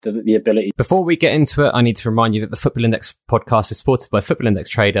the ability. Before we get into it, I need to remind you that the Football Index podcast is supported by Football Index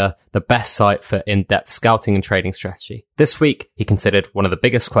Trader, the best site for in-depth scouting and trading strategy. This week, he considered one of the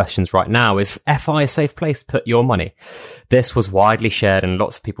biggest questions right now is FI a safe place to put your money? This was widely shared and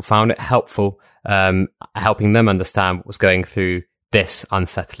lots of people found it helpful, helping them understand what was going through this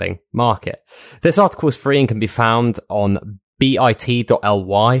unsettling market. This article is free and can be found on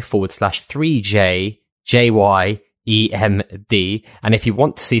bit.ly/3JJYEMD. And if you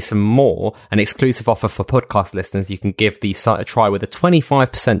want to see some more, an exclusive offer for podcast listeners, you can give the site a try with a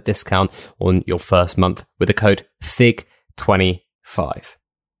 25% discount on your first month with the code FIG25.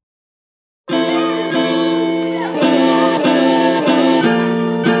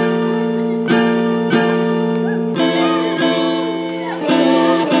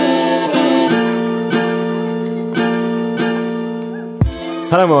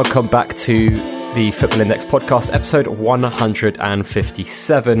 Hello and welcome back to the Football Index podcast, episode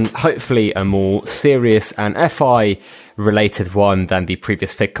 157. Hopefully a more serious and FI related one than the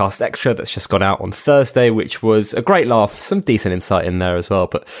previous Figcast Extra that's just gone out on Thursday, which was a great laugh, some decent insight in there as well,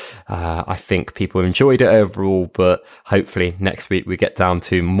 but I think people enjoyed it overall. But hopefully next week we get down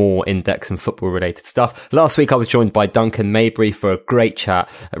to more index and football related stuff. Last week I was joined by Duncan Maybury for a great chat.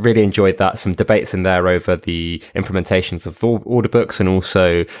 I really enjoyed that. Some debates in there over the implementations of order books and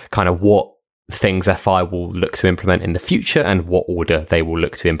also kind of what things FI will look to implement in the future and what order they will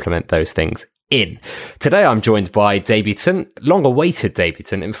look to implement those things in. Today I'm joined by debutant, long-awaited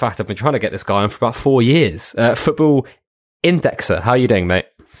debutant. In fact, I've been trying to get this guy on for about 4 years. Football Indexer. How are you doing, mate?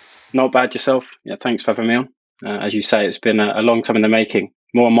 Not bad yourself. Yeah, thanks for having me on. As you say, it's been a long time in the making.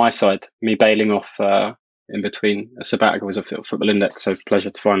 More on my side, me bailing off in between a sabbatical as a Football Index. So it's a pleasure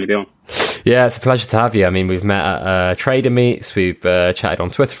to finally be on. Yeah, it's a pleasure to have you. I mean, we've met at trader meets, we've chatted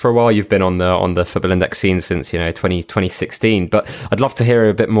on Twitter for a while. You've been on the Football Index scene since 2016. But I'd love to hear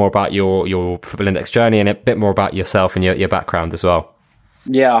a bit more about your Football Index journey and a bit more about yourself and your background as well.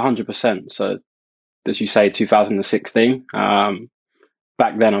 Yeah, 100%. So, as you say, 2016.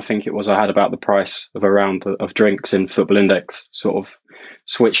 Back then, I think it was I had about the price of a round of drinks in Football Index. Sort of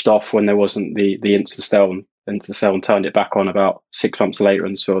switched off when there wasn't the Insta-sell and turned it back on about 6 months later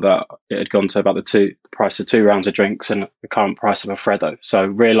and saw that it had gone to about the price of 2 rounds of drinks and the current price of a Freddo. So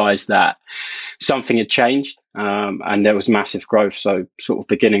realised that something had changed and there was massive growth. So sort of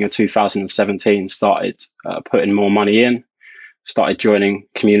beginning of 2017 started putting more money in, started joining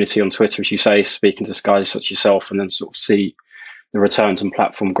community on Twitter, as you say, speaking to guys such as yourself, and then sort of see the returns and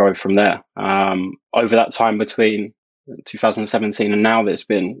platform grow from there. Over that time between 2017 and now, there's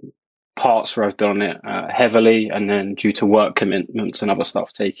been parts where I've been on it heavily, and then due to work commitments and other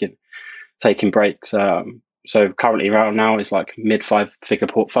stuff, taking breaks. So currently around now is like mid 5-figure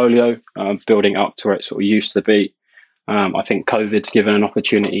portfolio, building up to where it sort of used to be. I think COVID's given an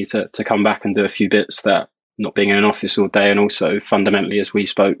opportunity to come back and do a few bits that not being in an office all day, and also fundamentally, as we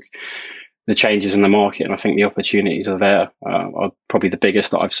spoke, the changes in the market, and I think the opportunities are there, are probably the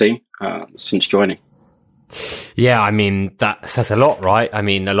biggest that I've seen since joining. Yeah, I mean, that says a lot, right? I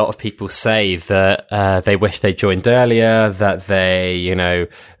mean, a lot of people say that they wish they joined earlier, that they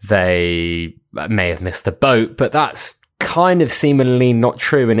may have missed the boat, but that's kind of seemingly not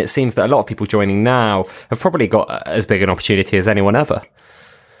true. And it seems that a lot of people joining now have probably got as big an opportunity as anyone ever.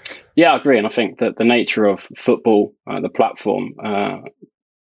 Yeah, I agree. And I think that the nature of football, the platform,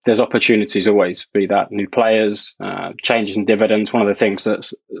 there's opportunities always, be that new players, changes in dividends. One of the things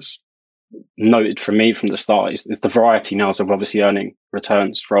that's noted for me from the start is the variety now of obviously earning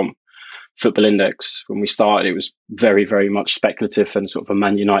returns from Football Index. When we started, it was very, very much speculative and sort of a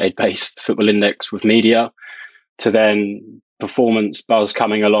Man United based Football Index with media, to then performance buzz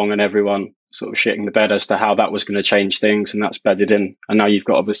coming along and everyone sort of shitting the bed as to how that was going to change things, and that's bedded in. And now you've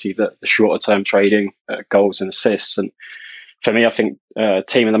got obviously the shorter term trading, goals and assists. And for me, I think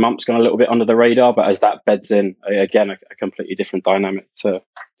Team of the Month's gone a little bit under the radar, but as that beds in, again, a completely different dynamic to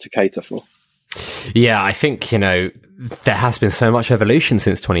cater for. Yeah, I think, there has been so much evolution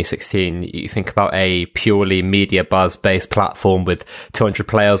since 2016. You think about a purely media buzz-based platform with 200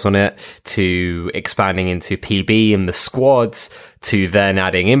 players on it, to expanding into PB and the squads, to then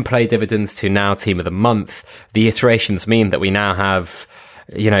adding in-play dividends, to now Team of the Month. The iterations mean that we now have,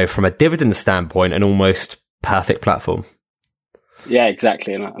 from a dividend standpoint, an almost perfect platform. Yeah,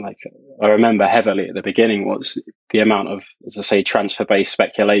 exactly. And I remember heavily at the beginning was the amount of, as I say, transfer-based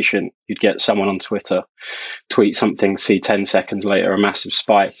speculation. You'd get someone on Twitter tweet something, see 10 seconds later a massive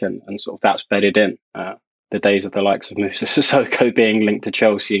spike, and sort of that's bedded in. The days of the likes of Moussa Sissoko being linked to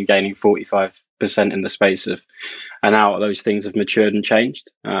Chelsea and gaining 45% in the space of an hour, those things have matured and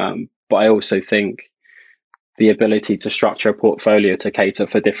changed. But I also think the ability to structure a portfolio to cater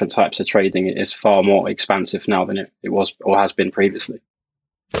for different types of trading is far more expansive now than it was or has been previously.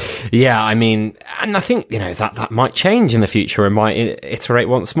 Yeah, I mean, and I think, that might change in the future and might iterate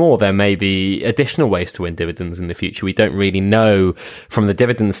once more. There may be additional ways to win dividends in the future. We don't really know from the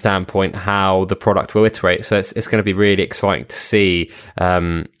dividend standpoint how the product will iterate. So it's going to be really exciting to see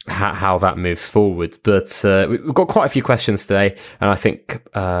how that moves forward. But we've got quite a few questions today, and I think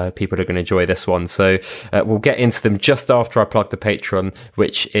people are going to enjoy this one. So we'll get into them just after I plug the Patreon,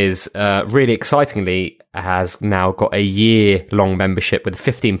 which is really excitingly has now got a year-long membership with a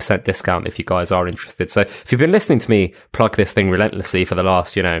 15% discount if you guys are interested. So if you've been listening to me plug this thing relentlessly for the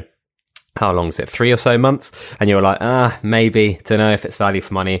last, how long is it? 3 or so months? And you're like, maybe, don't know if it's value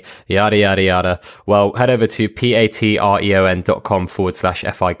for money, yada, yada, yada. Well, head over to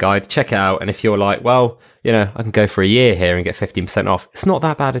patreon.com/FI guide. Check it out. And if you're like, well, I can go for a year here and get 15% off. It's not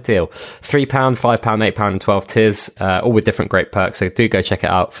that bad a deal. £3, £5, £8 and 12 tiers, all with different great perks. So do go check it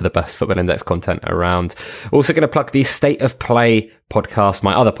out for the best Football Index content around. Also going to plug the State of Play podcast,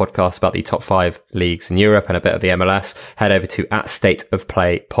 my other podcast about the top 5 leagues in Europe and a bit of the MLS. Head over to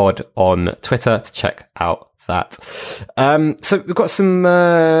 @StateOfPlayPod on Twitter to check out that. So we've got some,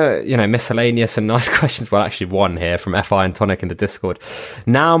 miscellaneous and nice questions. Well, actually one here from FI and Tonic in the Discord. It's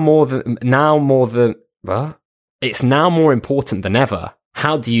now more important than ever.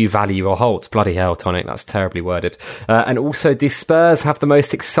 How do you value your holds? Bloody hell, Tonic, that's terribly worded. And also, do Spurs have the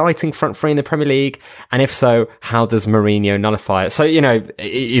most exciting front three in the Premier League? And if so, how does Mourinho nullify it? So,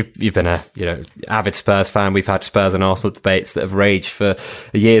 you've been a, avid Spurs fan. We've had Spurs and Arsenal debates that have raged for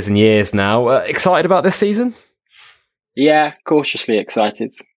years and years now. Excited about this season? Yeah, cautiously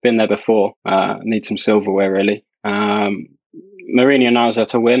excited. Been there before. Need some silverware, really. Mourinho knows how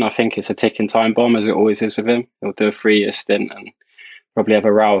to win. I think it's a ticking time bomb, as it always is with him. He'll do a 3-year stint and probably have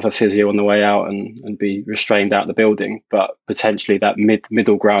a row with a physio on the way out and be restrained out of the building. But potentially that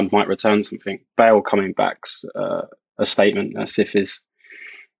middle ground might return something. Bale coming back's a statement, as if his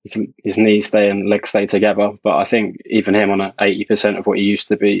knees stay and legs stay together. But I think even him on 80% of what he used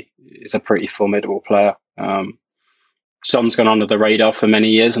to be is a pretty formidable player. Son's gone under the radar for many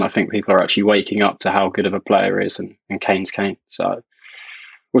years, and I think people are actually waking up to how good of a player he is, and Kane's Kane. So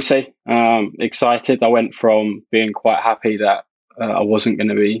we'll see. Excited. I went from being quite happy that I wasn't going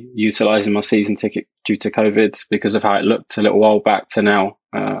to be utilising my season ticket due to COVID because of how it looked a little while back to now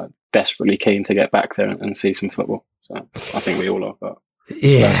desperately keen to get back there and see some football. So I think we all are, but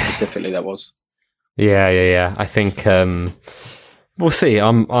specifically that was. Yeah. I think we'll see.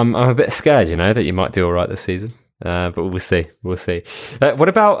 I'm a bit scared, that you might do all right this season. But we'll see. What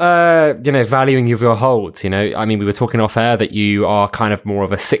about, valuing of your holds? We were talking off air that you are kind of more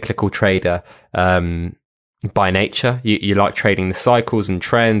of a cyclical trader, by nature. You like trading the cycles and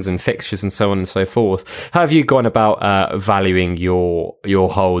trends and fixtures and so on and so forth. How have you gone about, valuing your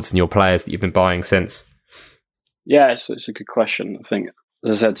holds and your players that you've been buying since? Yeah, it's a good question. I think,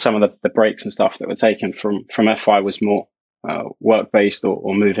 as I said, some of the breaks and stuff that were taken from FI was more, work-based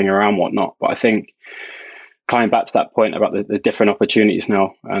or moving around whatnot. But I think, coming back to that point about the different opportunities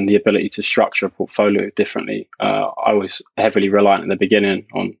now and the ability to structure a portfolio differently, I was heavily reliant in the beginning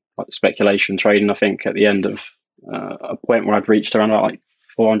on speculation trading. I think at the end of a point where I'd reached around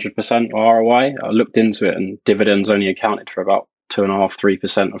 400% ROI, I looked into it and dividends only accounted for about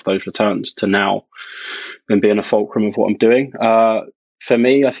 2.5-3% of those returns to now them being a fulcrum of what I'm doing. For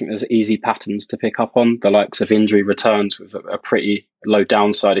me, I think there's easy patterns to pick up on, the likes of injury returns with a pretty low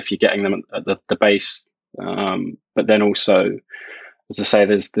downside if you're getting them at the base. But then also, as I say,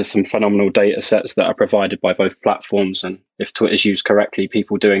 there's some phenomenal data sets that are provided by both platforms, and if Twitter's used correctly,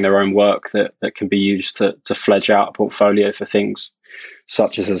 people doing their own work that can be used to fledge out a portfolio for things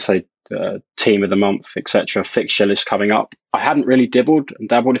such as I say, team of the month, etc. Fixture list coming up. I hadn't really dabbled,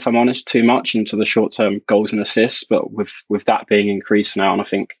 if I'm honest, too much into the short-term goals and assists, but with that being increased now, and I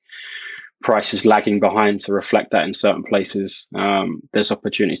think price is lagging behind to reflect that in certain places, there's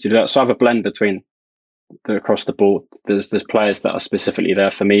opportunities to do that. So I have a blend between across the board. There's players that are specifically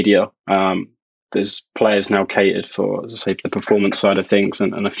there for media. There's players now catered for, as I say, the performance side of things,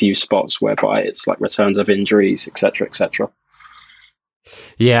 and a few spots whereby it's like returns of injuries, etc., etc.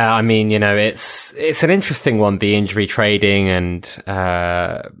 Yeah, it's an interesting one, the injury trading and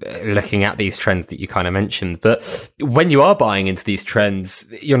looking at these trends that you kind of mentioned. But when you are buying into these trends,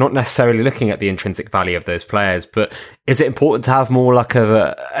 you're not necessarily looking at the intrinsic value of those players. But is it important to have more like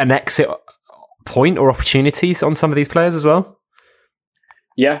an exit point or opportunities on some of these players as well?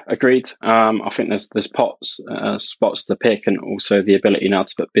 Yeah, agreed. I think there's spots to pick, and also the ability now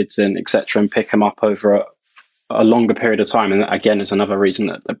to put bids in, etc., and pick them up over a longer period of time, and that, again, is another reason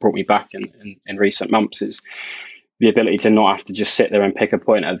that brought me back in recent months, is the ability to not have to just sit there and pick a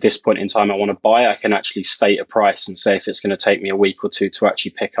point. At this point in time I want to buy, I can actually state a price and say if it's going to take me a week or two to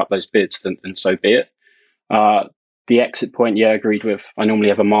actually pick up those bids, then so be it. The exit point, yeah, agreed with. I normally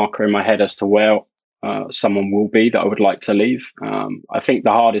have a marker in my head as to where someone will be that I would like to leave. I think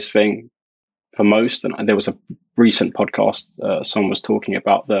the hardest thing for most, and there was a recent podcast, someone was talking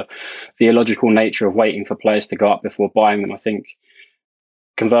about the illogical nature of waiting for players to go up before buying them. I think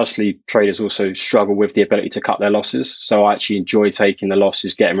conversely, traders also struggle with the ability to cut their losses. So I actually enjoy taking the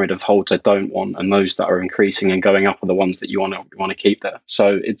losses, getting rid of holds I don't want, and those that are increasing and going up are the ones that you want to keep there.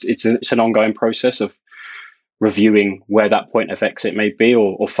 So it's an ongoing process of reviewing where that point of exit may be,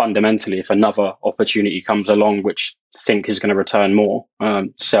 or fundamentally, if another opportunity comes along which think is going to return more,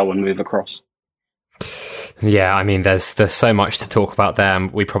 sell and move across. Yeah, I mean, there's so much to talk about there,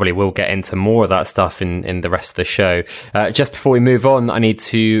 and we probably will get into more of that stuff in the rest of the show. Just before we move on, I need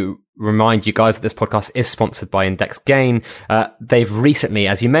to remind you guys that this podcast is sponsored by Index Gain. They've recently,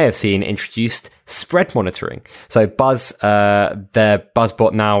 as you may have seen, introduced spread monitoring. So Buzz, their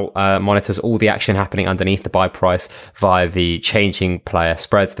BuzzBot now monitors all the action happening underneath the buy price via the changing player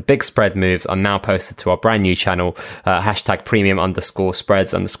spreads. The big spread moves are now posted to our brand new channel, hashtag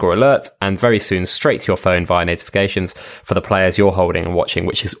premium_spreads_alert, and very soon straight to your phone via notifications for the players you're holding and watching,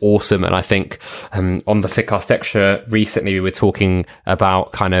 which is awesome. And I think on the Fitcast Extra recently, we were talking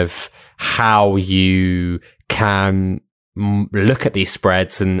about kind of how you can look at these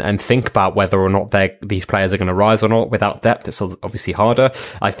spreads and think about whether or not these players are going to rise or not. Without depth, it's obviously harder.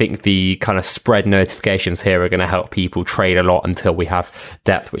 I think the kind of spread notifications here are going to help people trade a lot until we have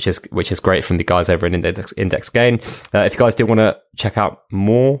depth, which is great from the guys over in Index Gain. If you guys do want to check out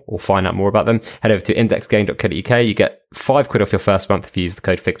more or find out more about them, head over to indexgain.co.uk. You get £5 off your first month if you use the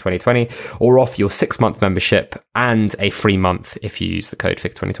code FIG2020, or off your 6-month membership and a free month if you use the code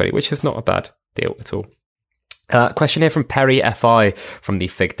FIG2020, which is not a bad deal at all. Question here from Perry FI from the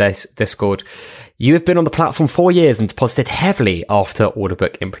Fig Discord. You have been on the platform 4 years and deposited heavily after order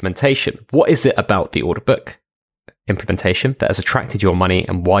book implementation. What is it about the order book implementation that has attracted your money,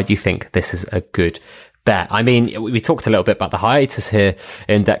 and why do you think this is a good bet? I mean, we talked a little bit about the hiatus here,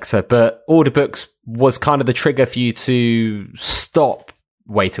 Indexer, but order books was kind of the trigger for you to stop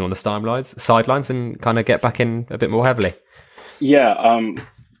waiting on the sidelines and kind of get back in a bit more heavily. Yeah,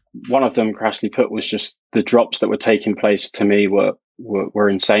 one of them, crassly put, was just the drops that were taking place to me were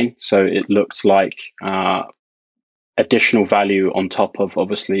insane. So it looked like additional value on top of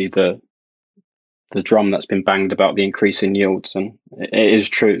obviously the drum that's been banged about the increase in yields. And it is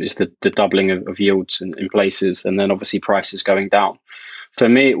true, it's the doubling of yields in places, and then obviously prices going down. For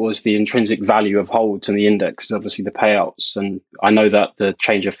me, it was the intrinsic value of holds in the index, obviously the payouts. And I know that the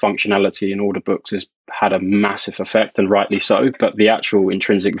change of functionality in order books has had a massive effect, and rightly so, but the actual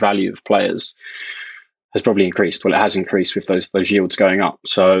intrinsic value of players has probably increased. Well, it has increased with those yields going up.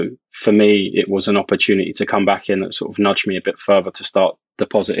 So for me, it was an opportunity to come back in that sort of nudged me a bit further to start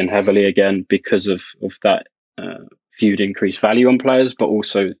depositing heavily again because of that viewed increased value on players, but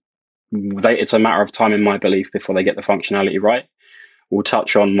also it's a matter of time, in my belief, before they get the functionality right. We'll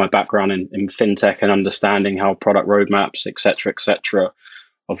touch on my background in fintech and understanding how product roadmaps, et cetera,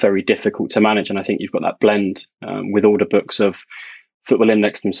 are very difficult to manage. And I think you've got that blend with order books of Football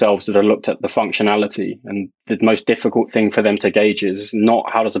Index themselves that are looked at the functionality. And the most difficult thing for them to gauge is not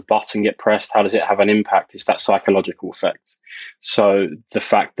how does a button get pressed, how does it have an impact? It's that psychological effect. So the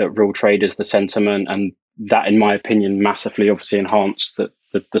fact that real traders, the sentiment, and that, in my opinion, massively obviously enhanced the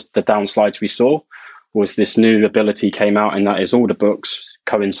downslides we saw, was this new ability came out, and that is order books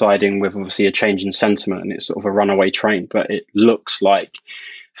coinciding with obviously a change in sentiment, and it's sort of a runaway train, but it looks like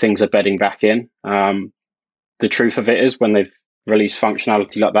things are bedding back in. The truth of it is, when they've released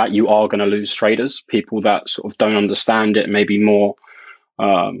functionality like that, you are going to lose traders, people that sort of don't understand it, maybe more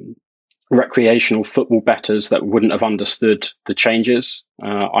recreational football bettors that wouldn't have understood the changes.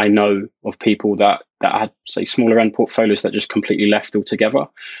 I know of people that had, say, smaller end portfolios that just completely left altogether.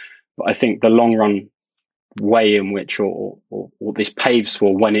 But I think the long run way in which or this paves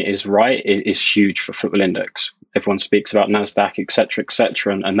for when it is right is huge for Football Index. Everyone speaks about NASDAQ, et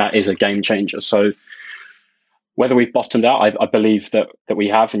cetera, and that is a game changer. So whether we've bottomed out, I believe that we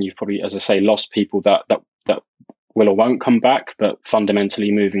have, and you've probably, as I say, lost people that will or won't come back, but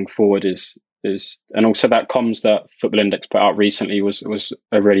fundamentally moving forward is and also that comms that Football Index put out recently was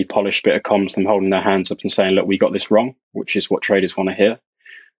a really polished bit of comms, them holding their hands up and saying, look, we got this wrong, which is what traders want to hear.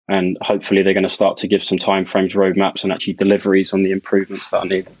 And hopefully they're going to start to give some timeframes, roadmaps, and actually deliveries on the improvements that are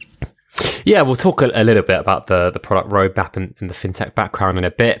needed. Yeah, we'll talk a little bit about the product roadmap and the fintech background in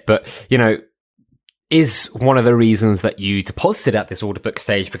a bit. But, you know, is one of the reasons that you deposited at this order book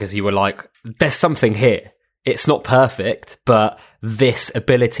stage because you were like, there's something here. It's not perfect, but this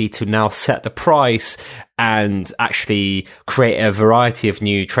ability to now set the price and actually create a variety of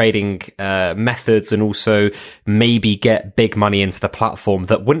new trading methods and also maybe get big money into the platform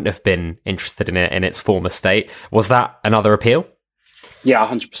that wouldn't have been interested in it in its former state. Was that another appeal? Yeah,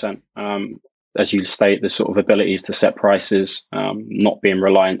 100%. As you state, the sort of abilities to set prices, not being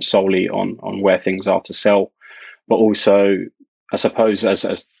reliant solely on where things are to sell, but also, I suppose,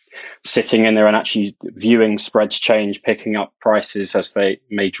 as sitting in there and actually viewing spreads change, picking up prices as they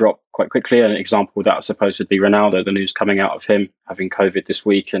may drop quite quickly. An example of that, I suppose, would be Ronaldo, the news coming out of him having COVID this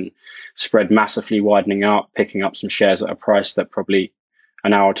week and spread massively widening out, picking up some shares at a price that probably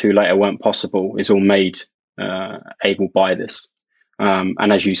an hour or two later weren't possible, is all made able by this.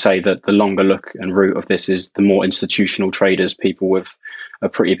 And as you say, that the longer look and root of this is the more institutional traders, people with a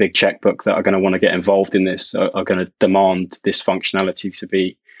pretty big checkbook that are going to want to get involved in this, are going to demand this functionality to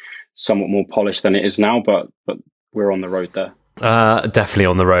be somewhat more polished than it is now. But we're on the road there. Definitely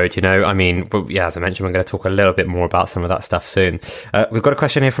on the road, you know. I mean, yeah, as I mentioned, we're going to talk a little bit more about some of that stuff soon. We've got a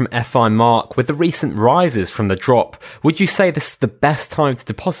question here from FI Mark. With the recent rises from the drop, would you say this is the best time to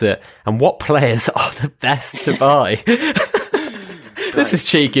deposit? And what players are the best to buy? This is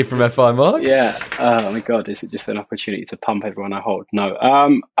cheeky from FI Mark. Yeah. Oh my God, is it just an opportunity to pump everyone I hold? No.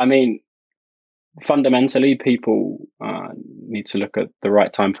 I mean, fundamentally, people need to look at the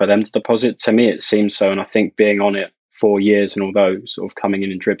right time for them to deposit. To me, it seems so. And I think being on it 4 years, and although sort of coming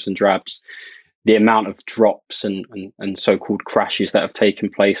in dribs and drabs, the amount of drops and so-called crashes that have taken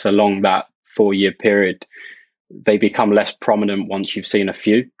place along that 4-year period, they become less prominent once you've seen a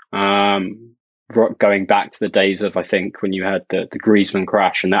few. Going back to the days of, I think, when you had the Griezmann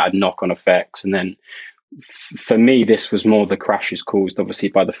crash and that had knock-on effects. And then for me, this was more the crashes caused obviously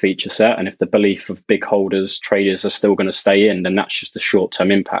by the feature set. And if the belief of big holders, traders are still going to stay in, then that's just a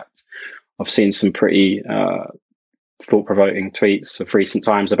short-term impact. I've seen some pretty thought-provoking tweets of recent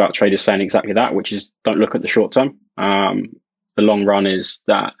times about traders saying exactly that, which is don't look at the short term. The long run is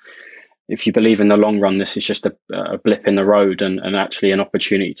that if you believe in the long run, this is just a blip in the road and actually an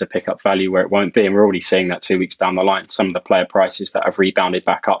opportunity to pick up value where it won't be. And we're already seeing that 2 weeks down the line. Some of the player prices that have rebounded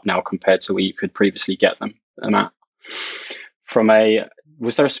back up now compared to where you could previously get them at.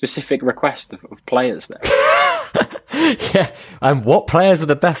 Was there a specific request of players there? Yeah, and what players are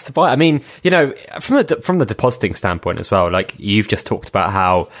the best to buy? I mean, you know, from the depositing standpoint as well, like you've just talked about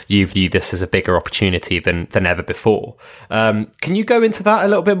how you view this as a bigger opportunity than ever before. Can you go into that a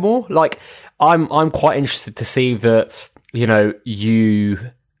little bit more? Like, I'm quite interested to see that, you know, you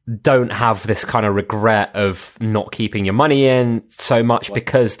don't have this kind of regret of not keeping your money in so much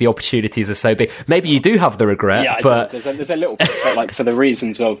because the opportunities are so big. Maybe you do have the regret, yeah, but there's a little bit, but like for the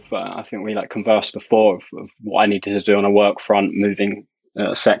reasons of I think we conversed before of what I needed to do on a work front, moving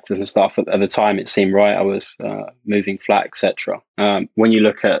sectors and stuff. At the time, it seemed right. I was moving flat, etc. When you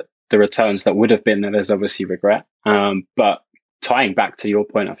look at the returns that would have been there, there's obviously regret, but tying back to your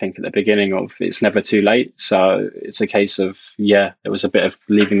point, I think at the beginning of it's never too late. So it's a case of, yeah, there was a bit of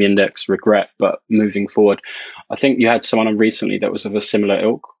leaving the index regret, but moving forward, I think you had someone on recently that was of a similar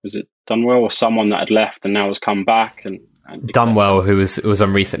ilk. Was it Dunwell or someone that had left and now has come back? And Dunwell, who was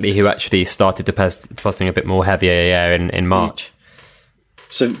on recently, who actually started depositing a bit more heavier in March.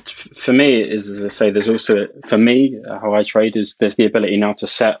 So for me, as I say, there's also, for me, how I trade is there's the ability now to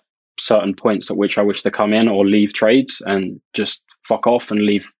set certain points at which I wish to come in or leave trades and just fuck off and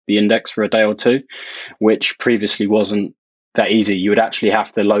leave the index for a day or two, which previously wasn't that easy. You would actually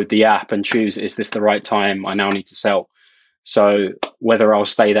have to load the app and choose, is this the right time? I now need to sell. So whether I'll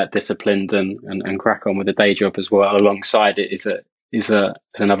stay that disciplined and crack on with the day job as well alongside it is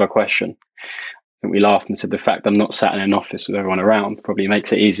another question. I think we laughed and said the fact I'm not sat in an office with everyone around probably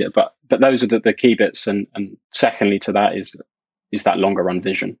makes it easier. But those are the key bits. And secondly to that is that longer run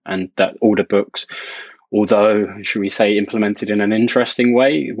vision and that order books, although, should we say, implemented in an interesting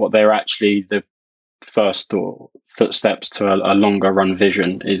way, what they're actually the first or footsteps to a longer run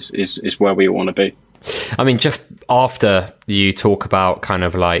vision is where we want to be. I mean, just after you talk about kind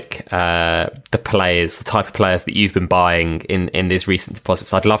of like the type of players that you've been buying in these recent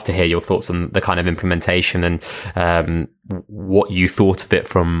deposits, I'd love to hear your thoughts on the kind of implementation and what you thought of it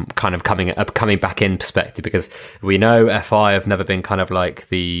from kind of coming back in perspective, because we know FI have never been kind of like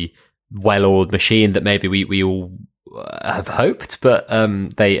the well-oiled machine that maybe we all have hoped, but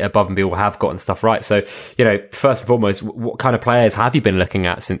they above and beyond have gotten stuff right. So, you know, first and foremost, what kind of players have you been looking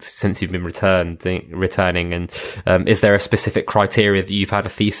at since you've been returning? And is there a specific criteria that you've had a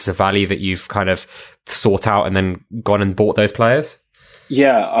thesis of value that you've kind of sought out and then gone and bought those players?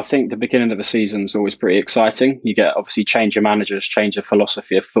 Yeah, I think the beginning of the season is always pretty exciting. You get obviously change of managers, change of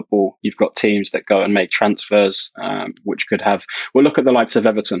philosophy of football. You've got teams that go and make transfers, which could have. Well, look at the likes of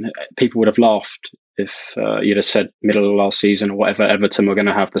Everton. People would have laughed if you'd have said middle of last season or whatever Everton were going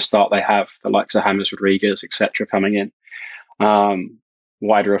to have the start they have. The likes of James Rodriguez, etc., coming in.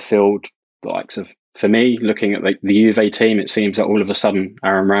 Wider afield, the likes of, for me, looking at the Juve team, it seems that all of a sudden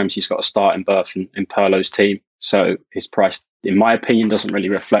Aaron Ramsey's got a starting berth in Pirlo's team. So his price, in my opinion, doesn't really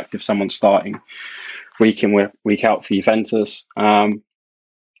reflect if someone's starting week in, week out for Juventus. And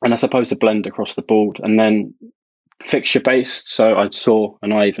I suppose a blend across the board. And then fixture based. So I saw,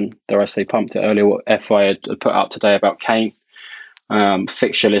 and I even, dare I say, pumped it earlier, what FI had put out today about Kane.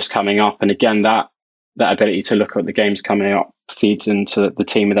 Fixture list coming up. And again, that ability to look at the games coming up feeds into the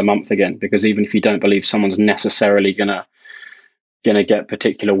team of the month again, because even if you don't believe someone's necessarily gonna get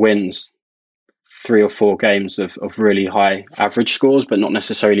particular wins, 3 or 4 games of really high average scores, but not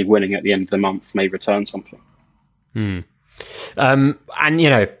necessarily winning at the end of the month, may return something. And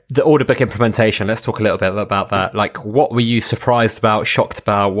the order book implementation, let's talk a little bit about that. Like, what were you surprised about, shocked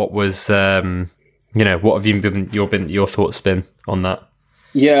about? What was what have your thoughts been on that?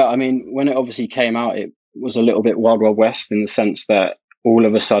 Yeah, I mean, when it obviously came out, it was a little bit Wild Wild West in the sense that all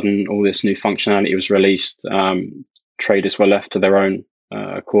of a sudden, all this new functionality was released. Traders were left to their own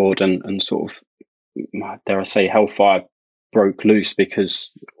accord and sort of, dare I say, hellfire broke loose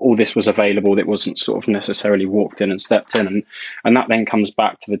because all this was available that wasn't sort of necessarily walked in and stepped in. And that then comes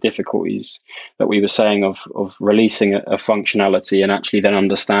back to the difficulties that we were saying of releasing a functionality and actually then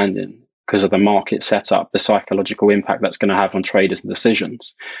understanding, because of the market setup, the psychological impact that's going to have on traders and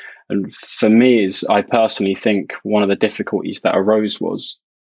decisions. And for me, I personally think one of the difficulties that arose was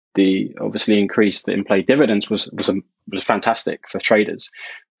the obviously increased in-play dividends was fantastic for traders.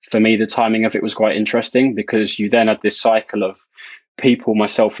 For me, the timing of it was quite interesting because you then had this cycle of people,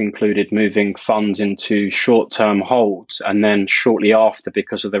 myself included, moving funds into short-term holds, and then shortly after,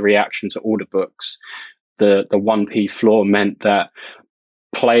 because of the reaction to order books, the 1p floor meant that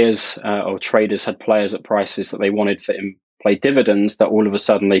players or traders had players at prices that they wanted for in-play dividends that all of a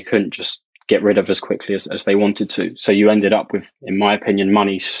sudden they couldn't just get rid of as quickly as they wanted to. So you ended up with, in my opinion,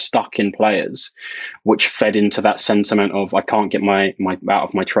 money stuck in players, which fed into that sentiment of I can't get my out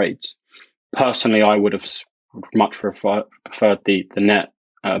of my trades. Personally, I would have much preferred the net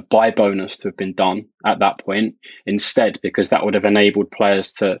buy bonus to have been done at that point instead, because that would have enabled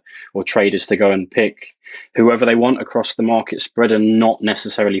players or traders to go and pick whoever they want across the market spread and not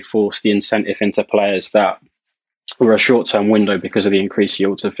necessarily force the incentive into players that were a short-term window because of the increased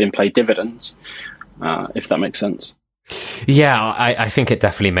yields of in-play dividends, if that makes sense. Yeah, I think it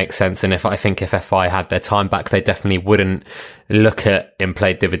definitely makes sense. And if FI had their time back, they definitely wouldn't look at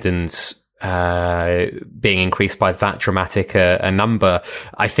in-play dividends being increased by that dramatic a number.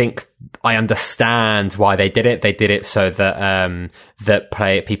 I think I understand why they did it. They did it so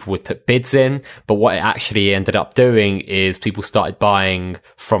that people would put bids in, but what it actually ended up doing is people started buying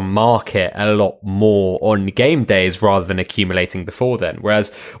from market a lot more on game days rather than accumulating before then.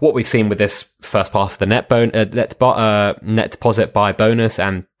 Whereas what we've seen with this first part of the net deposit buy bonus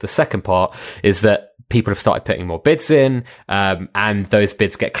and the second part is that people have started putting more bids in, and those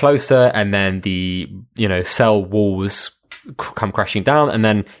bids get closer, and then the sell walls come crashing down, and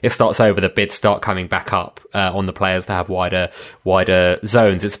then it starts over. The bids start coming back up on the players that have wider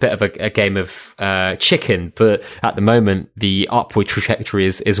zones. It's a bit of a game of chicken, but at the moment the upward trajectory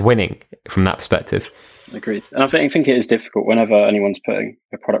is winning from that perspective. Agreed. And I think it is difficult whenever anyone's putting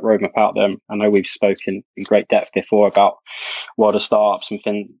a product roadmap out there. I know we've spoken in great depth before about wider startups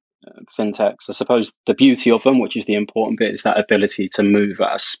and fintechs. I suppose the beauty of them, which is the important bit, is that ability to move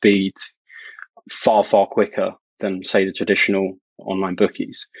at a speed far, far quicker than, say, the traditional online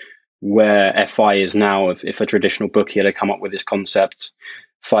bookies. Where FI is now, if a traditional bookie had come up with this concept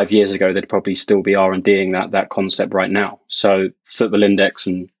 5 years ago, they'd probably still be R&Ding that concept right now. So Football Index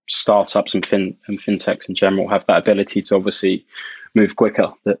and startups and fintechs in general have that ability to obviously move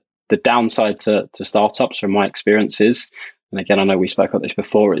quicker. The downside to startups, from my experiences, and again, I know we spoke about this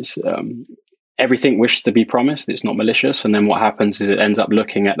before, is everything wishes to be promised. It's not malicious. And then what happens is it ends up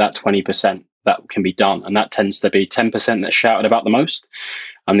looking at that 20% that can be done. And that tends to be 10% that's shouted about the most,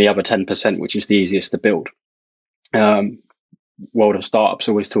 and the other 10%, which is the easiest to build. World of startups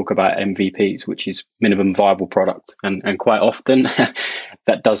always talk about MVPs, which is minimum viable product. And quite often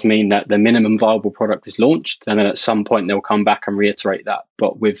that does mean that the minimum viable product is launched, and then at some point they'll come back and reiterate that.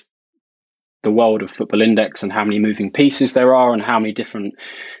 But with the world of Football Index and how many moving pieces there are and how many different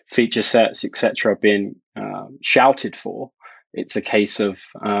feature sets, etc., are being shouted for, it's a case of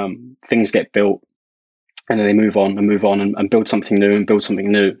things get built, and then they move on and move on and build something new and build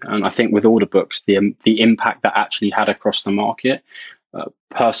something new. And I think with order books, the impact that actually had across the market,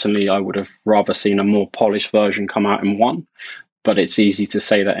 personally, I would have rather seen a more polished version come out in one. But it's easy to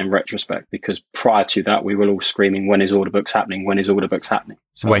say that in retrospect, because prior to that, we were all screaming, when is order books happening? When is order books happening?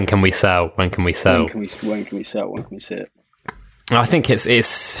 So, when can we sell? When can we sell? When can we sell? When can we see it? I think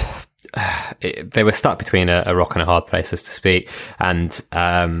they were stuck between a rock and a hard place, so to speak. And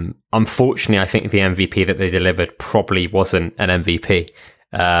unfortunately, I think the MVP that they delivered probably wasn't an MVP.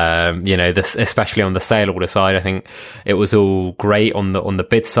 Especially on the sale order side, I think it was all great on the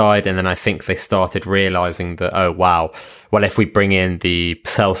bid side, and then I think they started realizing that, oh wow, well, if we bring in the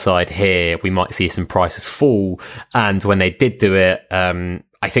sell side here, we might see some prices fall. And when they did do it,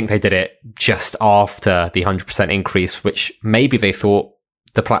 I think they did it just after the 100% increase, which maybe they thought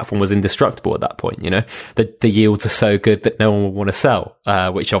the platform was indestructible at that point. The yields are so good that no one will want to sell,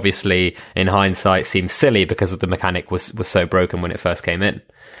 which obviously in hindsight seems silly because of the mechanic was so broken when it first came in.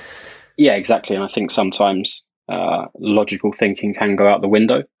 Yeah, exactly. And I think sometimes logical thinking can go out the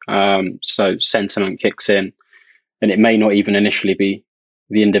window. So sentiment kicks in, and it may not even initially be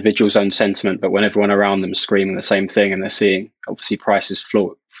the individual's own sentiment, but when everyone around them is screaming the same thing and they're seeing obviously prices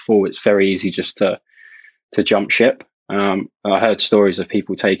fall, it's very easy just to jump ship. I heard stories of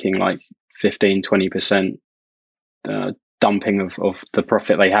people taking like 15-20% dumping of the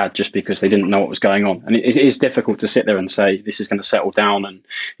profit they had just because they didn't know what was going on. And it is difficult to sit there and say this is going to settle down and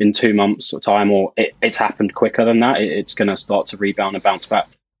in 2 months or time, or it's happened quicker than that. It's going to start to rebound and bounce back.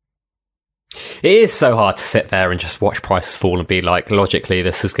 It is so hard to sit there and just watch prices fall and be like, logically,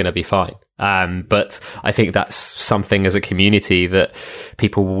 this is going to be fine. But I think that's something as a community that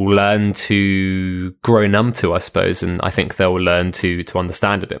people will learn to grow numb to, I suppose. And I think they'll learn to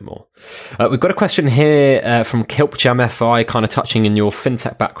understand a bit more. We've got a question here from Kilpjam FI, kind of touching in your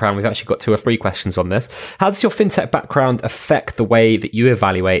fintech background. We've actually got 2 or 3 questions on this. How does your fintech background affect the way that you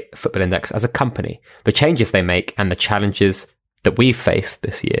evaluate Football Index as a company, the changes they make and the challenges that we've faced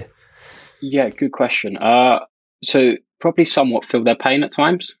this year? Yeah, good question. So probably somewhat feel their pain at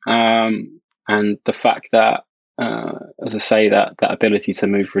times. And the fact that, as I say, that ability to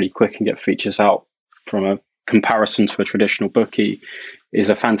move really quick and get features out from a comparison to a traditional bookie is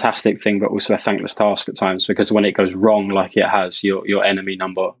a fantastic thing, but also a thankless task at times, because when it goes wrong, like it has, your enemy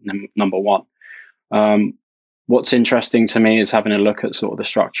number one. What's interesting to me is having a look at sort of the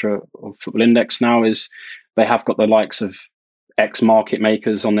structure of Football Index now is they have got the likes of ex-market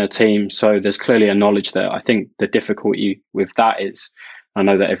makers on their team, so there's clearly a knowledge there. I think the difficulty with that is, I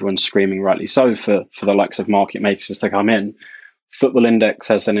know that everyone's screaming rightly so for the likes of market makers to come in. Football Index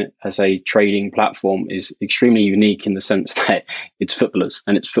as a trading platform is extremely unique in the sense that it's footballers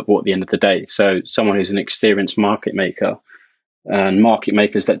and it's football at the end of the day. So someone who's an experienced market maker, and market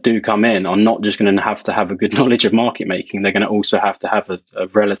makers that do come in are not just going to have a good knowledge of market making. They're going to also have a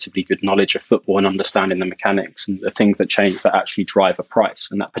relatively good knowledge of football and understanding the mechanics and the things that change that actually drive a price.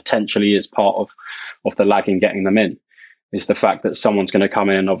 And that potentially is part of the lag in getting them in, is the fact that someone's going to come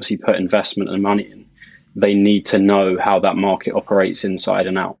in and obviously put investment and money in. They need to know how that market operates inside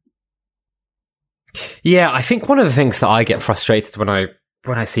and out. Yeah, I think one of the things that I get frustrated when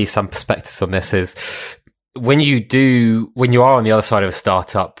I see some perspectives on this is when you are on the other side of a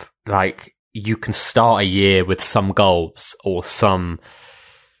startup, like you can start a year with some goals or some,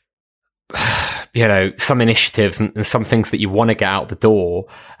 some initiatives and some things that you want to get out the door,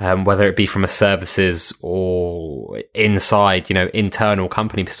 whether it be from a services or inside, internal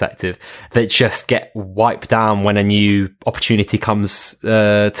company perspective, that just get wiped down when a new opportunity comes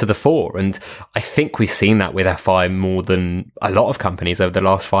to the fore. And I think we've seen that with FI more than a lot of companies over the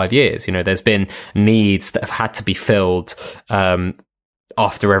last 5 years. There's been needs that have had to be filled,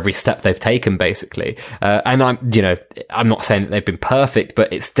 after every step they've taken, basically. And I'm not saying that they've been perfect,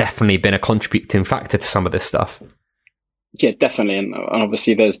 but it's definitely been a contributing factor to some of this stuff. Yeah, definitely. And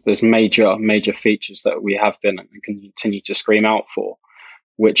obviously there's major features that we have been and continue to scream out for,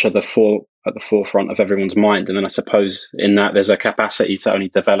 which are at the forefront of everyone's mind. And then I suppose in that there's a capacity to only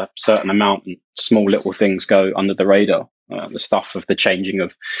develop a certain amount, and small little things go under the radar. The stuff of the changing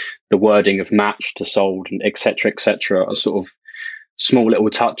of the wording of match to sold and et cetera, are sort of small little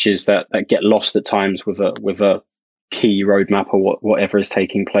touches that get lost at times with a key roadmap or whatever is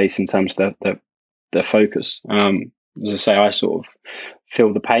taking place in terms of their focus. As I say, I sort of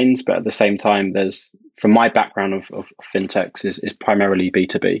feel the pains, but at the same time, from my background of fintechs is primarily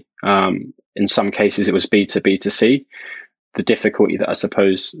B2B. In some cases, it was B2B2C. The difficulty that I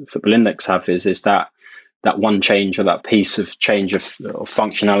suppose Football Index have is that one change or that piece of change of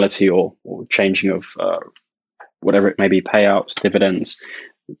functionality or changing of whatever it may be, payouts, dividends,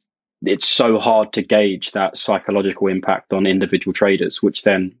 it's so hard to gauge that psychological impact on individual traders, which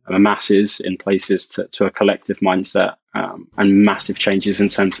then amasses in places to a collective mindset, and massive changes in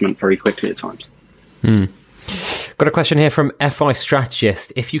sentiment very quickly at times. Got a question here from FI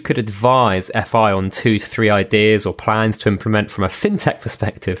Strategist. If you could advise FI on 2 to 3 ideas or plans to implement from a fintech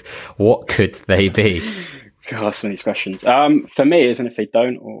perspective, what could they be? God, so many questions. For me, and if they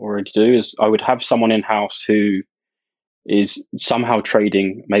don't already do, is I would have someone in-house who is somehow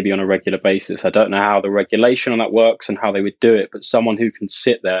trading maybe on a regular basis. I don't know how the regulation on that works and how they would do it, but someone who can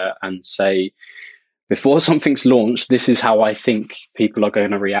sit there and say, before something's launched, this is how I think people are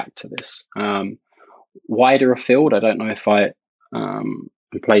going to react to this. Wider afield, I don't know if I am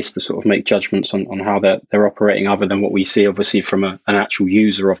placed to sort of make judgments on how they're operating, other than what we see obviously from an actual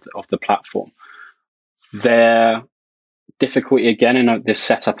user of the platform. Their difficulty again in this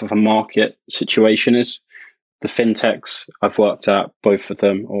setup of a market situation is the fintechs I've worked at, both of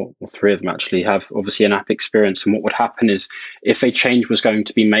them, or 3 of them actually, have obviously an app experience. And what would happen is if a change was going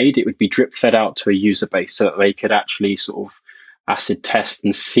to be made, it would be drip fed out to a user base so that they could actually sort of acid test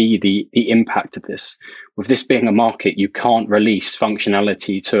and see the impact of this. With this being a market, you can't release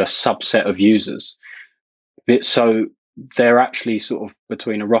functionality to a subset of users. So they're actually sort of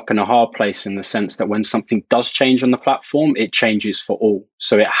between a rock and a hard place, in the sense that when something does change on the platform, it changes for all.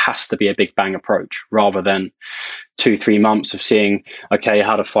 So it has to be a big bang approach, rather than 2-3 months of seeing, okay,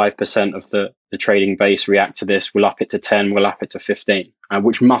 how do 5% of the trading base react to this? We'll up it to 10, we'll up it to 15,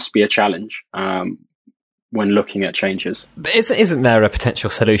 which must be a challenge when looking at changes. But isn't there a potential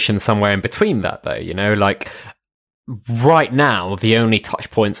solution somewhere in between that, though? You know, like, right now, the only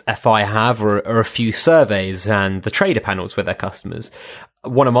touch points FI have are a few surveys and the trader panels with their customers.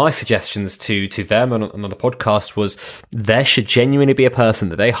 One of my suggestions to them on the podcast was there should genuinely be a person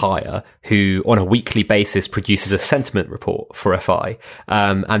that they hire who on a weekly basis produces a sentiment report for FI.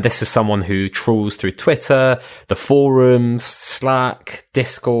 And this is someone who trawls through Twitter, the forums, Slack,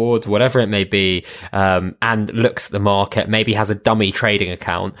 Discord, whatever it may be, and looks at the market, maybe has a dummy trading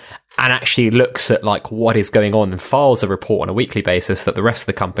account, and actually looks at like what is going on and files a report on a weekly basis that the rest of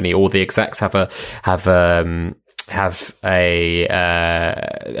the company or the execs have a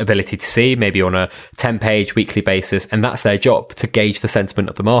ability to see, maybe on a 10-page weekly basis, and that's their job, to gauge the sentiment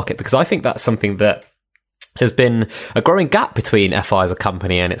of the market. Because I think that's something that has been a growing gap between FI as a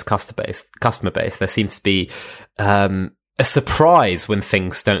company and its customer base. There seems to be a surprise when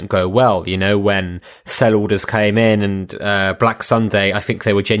things don't go well. You know, when sell orders came in and Black Sunday, I think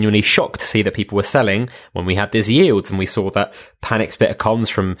they were genuinely shocked to see that people were selling when we had these yields, and we saw that panicked bit of comms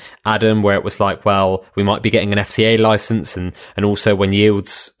from Adam where it was like, well, we might be getting an FCA license, and also when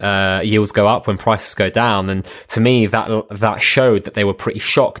yields go up, when prices go down. And to me, that showed that they were pretty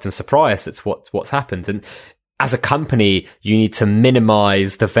shocked and surprised at what's happened. And as a company, you need to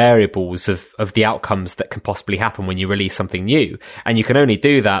minimize the variables of the outcomes that can possibly happen when you release something new. And you can only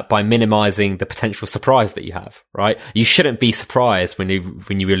do that by minimizing the potential surprise that you have, right? You shouldn't be surprised when you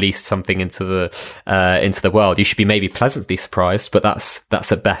release something into the world. You should be maybe pleasantly surprised, but that's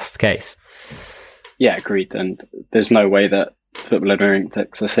at best case. Yeah, agreed. And there's no way that Football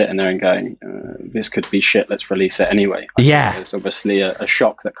Analytics are sitting there and going, this could be shit, let's release it anyway. There's obviously a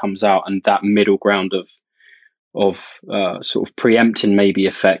shock that comes out, and that middle ground of sort of preempting maybe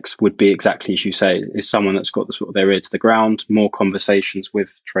effects would be exactly as you say, is someone that's got the sort of their ear to the ground, more conversations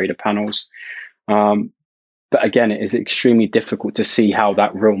with trader panels. But again, it is extremely difficult to see how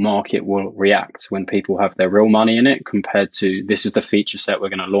that real market will react when people have their real money in it, compared to this is the feature set we're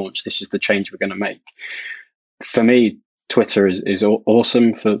going to launch, this is the change we're going to make. For me, Twitter is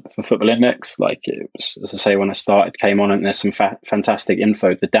awesome for Football Index. Like, it was, as I say, when I started, came on and there's some fantastic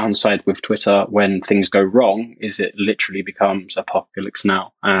info. The downside with Twitter when things go wrong is it literally becomes apocalypse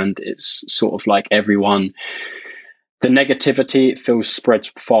now. And it's sort of like everyone, the negativity, it feels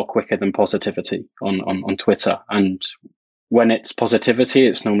spreads far quicker than positivity on Twitter. And when it's positivity,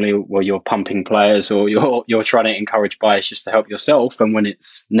 it's normally, well, you're pumping players or you're trying to encourage buyers just to help yourself. And when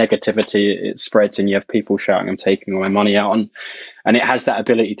it's negativity, it spreads and you have people shouting, I'm taking all my money out. And it has that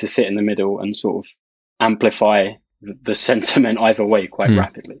ability to sit in the middle and sort of amplify the sentiment either way quite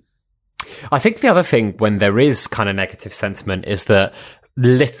rapidly. I think the other thing when there is kind of negative sentiment is that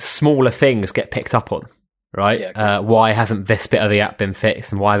smaller things get picked up on. Right? Yeah, why hasn't this bit of the app been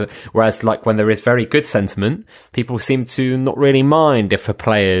fixed? And why is it? Whereas, like, when there is very good sentiment, people seem to not really mind if a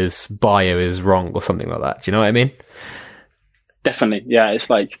player's bio is wrong or something like that. Do you know what I mean? Definitely. Yeah. It's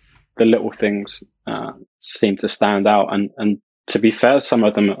like the little things seem to stand out. And to be fair, some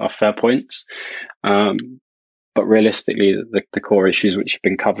of them are fair points. But realistically, the core issues which have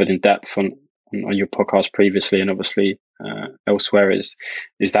been covered in depth on your podcast previously, and obviously elsewhere is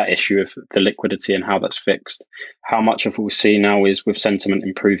that issue of the liquidity and how that's fixed. How much of what we'll see now is with sentiment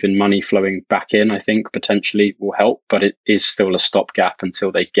improving, money flowing back in, I think potentially will help, but it is still a stopgap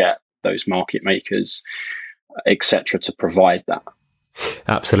until they get those market makers, etc., to provide that.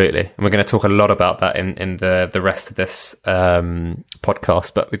 Absolutely. And we're going to talk a lot about that in the rest of this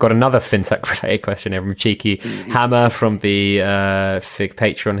podcast. But we've got another fintech related question here from Cheeky Hammer from the Fig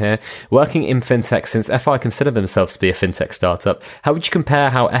Patreon here. Working in fintech, since FI consider themselves to be a fintech startup, how would you compare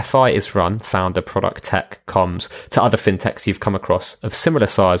how FI is run, founder, product, tech, comms, to other fintechs you've come across of similar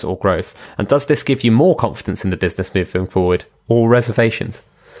size or growth? And does this give you more confidence in the business moving forward, or reservations?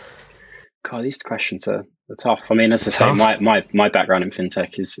 God, these questions are tough. I mean, as I say, my background in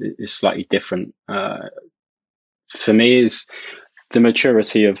fintech is slightly different. For me, is the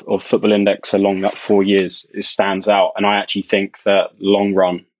maturity of Football Index along that 4 years stands out, and I actually think that long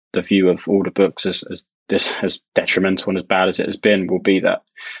run, the view of order books as detrimental and as bad as it has been will be that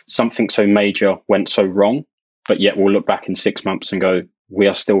something so major went so wrong, but yet we'll look back in 6 months and go, we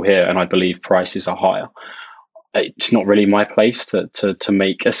are still here, and I believe prices are higher. It's not really my place to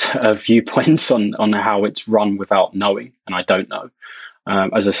make a viewpoints on how it's run without knowing, and I don't know.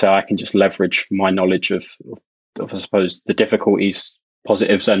 As I say, I can just leverage my knowledge of I suppose the difficulties,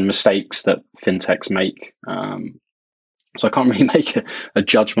 positives, and mistakes that fintechs make. So I can't really make a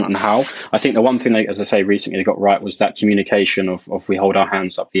judgment on how. I think the one thing they, as I say, recently they got right was that communication of we hold our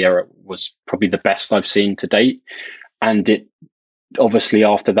hands up the air was probably the best I've seen to date, and it obviously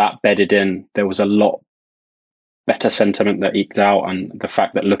after that bedded in, there was a lot better sentiment that eked out, and the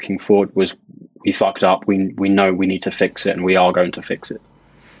fact that looking forward was we fucked up, we know we need to fix it, and we are going to fix it.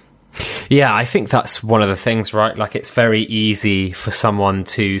 Yeah, I think that's one of the things, right? Like, it's very easy for someone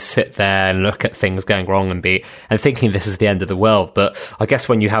to sit there and look at things going wrong and thinking this is the end of the world. But I guess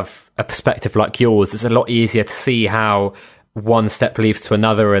when you have a perspective like yours, it's a lot easier to see how one step leads to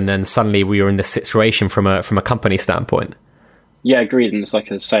another, and then suddenly we are in this situation from a company standpoint. Yeah, agreed. And it's like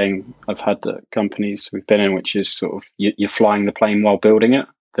a saying I've had at companies we've been in, which is sort of you're flying the plane while building it.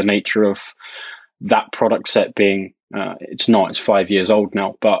 The nature of that product set being, it's 5 years old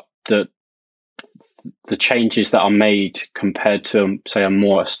now, but the changes that are made compared to, say, a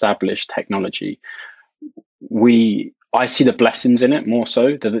more established technology, I see the blessings in it more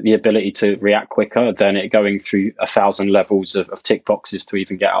so, the ability to react quicker than it going through 1,000 levels of tick boxes to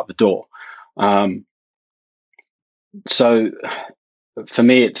even get out the door. So for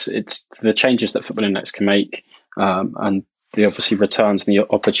me, it's the changes that Football Index can make, and the obviously returns and the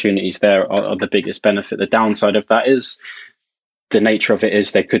opportunities there are the biggest benefit. The downside of that is the nature of it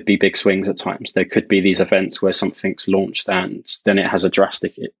is there could be big swings at times. There could be these events where something's launched and then it has a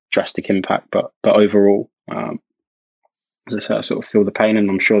drastic impact. But overall, as I say, I sort of feel the pain, and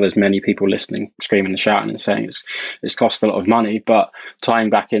I'm sure there's many people listening, screaming and shouting and saying it's cost a lot of money. But tying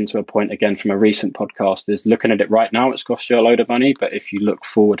back into a point again from a recent podcast is looking at it right now, it's cost you a load of money. But if you look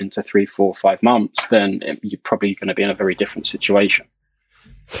forward into 3, 4, 5 months, then you're probably going to be in a very different situation.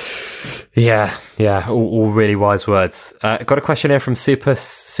 Yeah, all really wise words. Got a question here from Super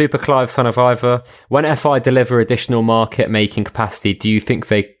Clive, son of Ivor. When FI deliver additional market making capacity, do you think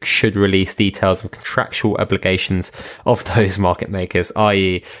they should release details of contractual obligations of those market makers,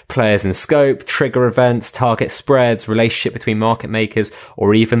 i.e. players in scope, trigger events, target spreads, relationship between market makers,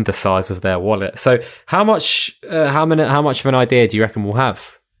 or even the size of their wallet? So how much of an idea do you reckon we'll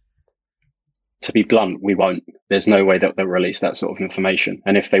have? To be blunt, we won't. There's no way that they'll release that sort of information.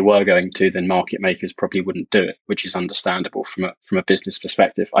 And if they were going to, then market makers probably wouldn't do it, which is understandable from a business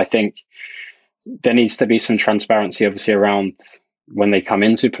perspective. I think there needs to be some transparency, obviously, around when they come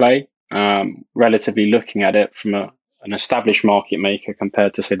into play. Relatively looking at it from an established market maker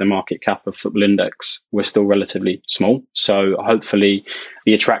compared to, say, the market cap of Football Index, we're still relatively small. So hopefully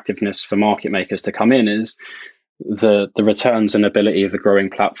the attractiveness for market makers to come in is the returns and ability of a growing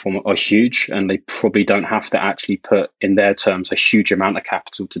platform are huge, and they probably don't have to actually put, in their terms, a huge amount of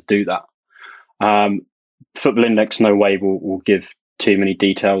capital to do that. Football Index, no way will give too many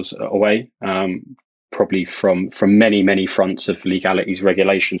details away, probably from many fronts of legalities,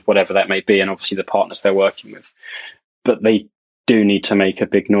 regulations, whatever that may be, and obviously the partners they're working with. But they do need to make a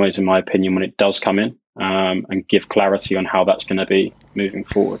big noise, in my opinion, when it does come in, and give clarity on how that's going to be moving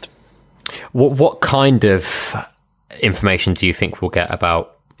forward. What kind of information do you think we'll get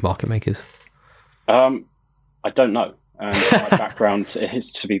about market makers? I don't know. My background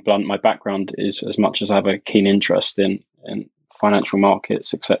is, to be blunt, my background is, as much as I have a keen interest in financial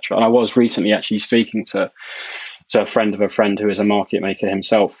markets, etc. And I was recently actually speaking to a friend of a friend who is a market maker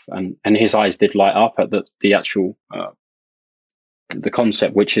himself, and his eyes did light up at the actual the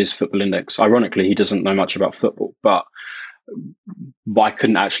concept, which is Football Index. Ironically, he doesn't know much about football, but I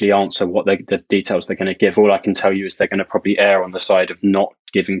couldn't actually answer what the details they're going to give. All I can tell you is they're going to probably err on the side of not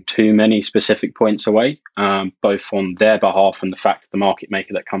giving too many specific points away, both on their behalf and the fact that the market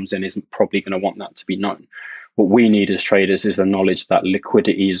maker that comes in isn't probably going to want that to be known. What we need as traders is the knowledge that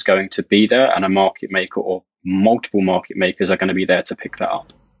liquidity is going to be there, and a market maker or multiple market makers are going to be there to pick that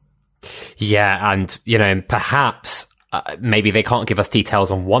up. Yeah, and perhaps maybe they can't give us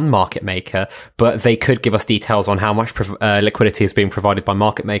details on one market maker, but they could give us details on how much liquidity is being provided by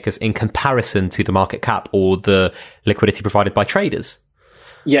market makers in comparison to the market cap or the liquidity provided by traders.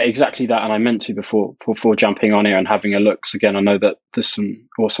 Yeah, exactly that. And I meant to before jumping on here and having a look. So again, I know that there's some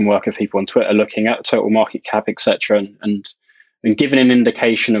awesome work of people on Twitter looking at total market cap, etc., and giving an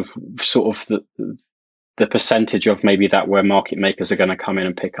indication of sort of the percentage of maybe that where market makers are going to come in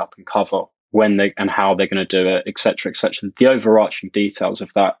and pick up and cover, when they and how they're going to do it, etc., etc. The overarching details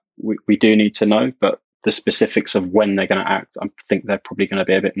of that we do need to know, but the specifics of when they're going to act, I think they're probably going to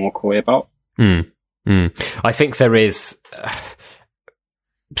be a bit more coy about. I think there is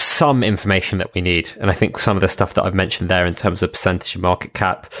some information that we need, and I think some of the stuff that I've mentioned there in terms of percentage of market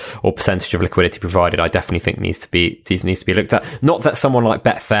cap or percentage of liquidity provided, I definitely think needs to be looked at. Not that someone like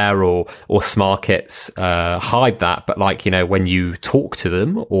Betfair or Smarkets hide that, but when you talk to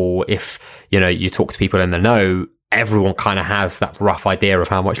them, or if you talk to people in the know, everyone kind of has that rough idea of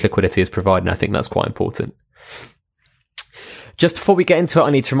how much liquidity is provided, and I think that's quite important. Just before we get into it, I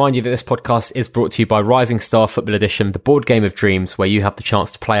need to remind you that this podcast is brought to you by Rising Star Football Edition, the board game of dreams where you have the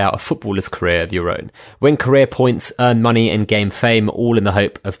chance to play out a footballer's career of your own. Win career points, earn money and gain fame, all in the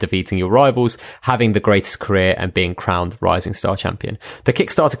hope of defeating your rivals, having the greatest career and being crowned Rising Star champion. The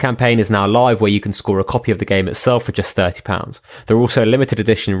Kickstarter campaign is now live, where you can score a copy of the game itself for just £30. There are also limited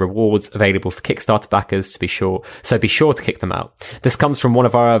edition rewards available for Kickstarter backers, so be sure to kick them out. This comes from one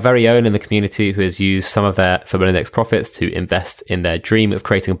of our very own in the community who has used some of their Football Index profits to invest in their dream of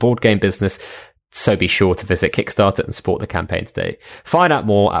creating a board game business, so be sure to visit Kickstarter and support the campaign today. Find out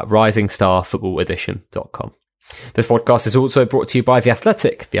more at risingstarfootballedition.com. This podcast is also brought to you by The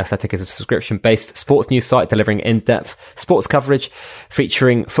Athletic. The Athletic is a subscription-based sports news site delivering in-depth sports coverage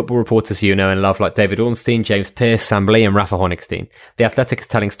featuring football reporters you know and love like David Ornstein, James Pearce, Sam Lee and Rafa Honigstein. The Athletic is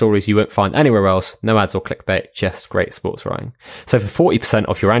telling stories you won't find anywhere else, no ads or clickbait, just great sports writing. So for 40%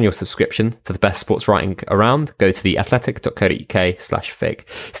 off your annual subscription to the best sports writing around, go to theathletic.co.uk/fig.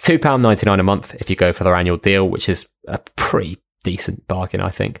 It's £2.99 a month if you go for their annual deal, which is a pretty decent bargain, I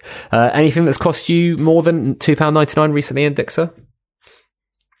think. Anything that's cost you more than £2.99 recently, Indexer?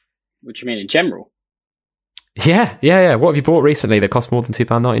 What do you mean in general? Yeah. What have you bought recently that cost more than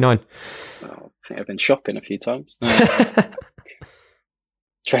 £2.99? I think I've been shopping a few times.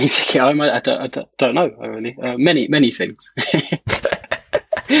 Train ticket home, I don't know, really. Many things.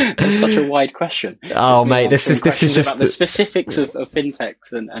 That's such a wide question. Oh, mate, this is just about the specifics of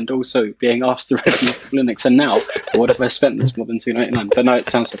fintechs and also being asked to review Linux. And now, what have I spent that's more than $2.99? But no, it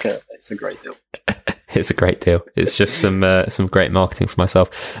sounds like it's a great deal. It's a great deal. It's just some great marketing for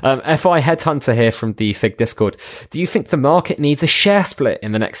myself. FI Headhunter here from the Fig Discord. Do you think the market needs a share split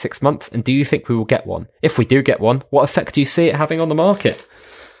in the next 6 months? And do you think we will get one? If we do get one, what effect do you see it having on the market?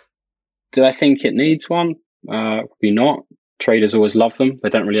 Do I think it needs one? Probably not. Traders always love them. They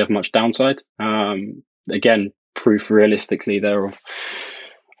don't really have much downside. Again, proof realistically there of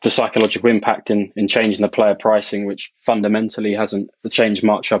the psychological impact in changing the player pricing, which fundamentally hasn't changed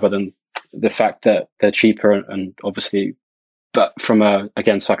much other than the fact that they're cheaper and obviously, but from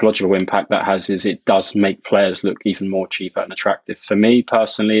again, psychological impact that has is it does make players look even more cheaper and attractive. For me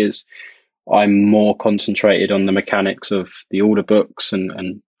personally, I'm more concentrated on the mechanics of the order books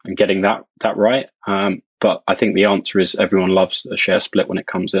and getting that right. But I think the answer is everyone loves a share split when it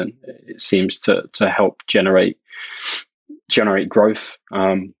comes in. It seems to help generate growth.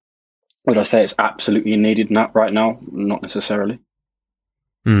 Would I say it's absolutely needed right now? Not necessarily.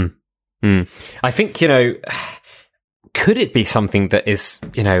 I think, could it be something that is,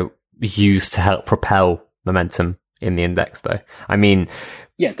 used to help propel momentum in the index though? I mean,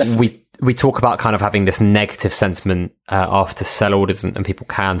 yeah, definitely. We talk about kind of having this negative sentiment after sell orders, and people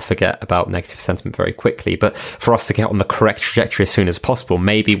can forget about negative sentiment very quickly. But for us to get on the correct trajectory as soon as possible,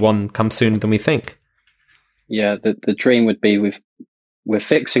 maybe one comes sooner than we think. Yeah, the dream would be we're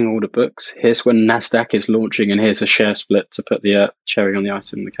fixing order books. Here's when NASDAQ is launching, and here's a share split to put the cherry on the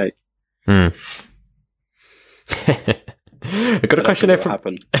ice in the cake. I've got a question here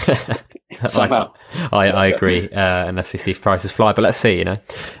from... Somehow. I agree, unless we see prices fly. But let's see,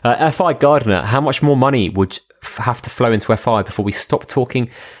 FI Gardner, how much more money would have to flow into FI before we stop talking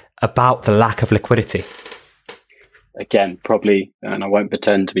about the lack of liquidity? again, probably, and I won't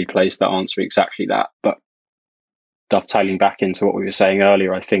pretend to be placed to answer exactly that, but dovetailing back into what we were saying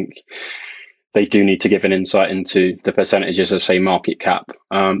earlier, I think they do need to give an insight into the percentages of, say, market cap.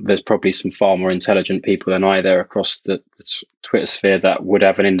 There's probably some far more intelligent people than I there across the Twitter sphere that would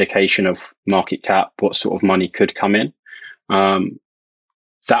have an indication of market cap, what sort of money could come in.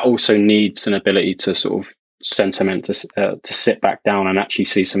 That also needs an ability to sort of sentiment to sit back down and actually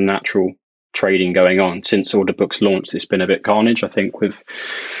see some natural trading going on. Since order books launched, it's been a bit carnage, I think, with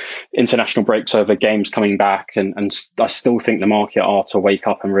international breaks over, games coming back, and I still think the market are to wake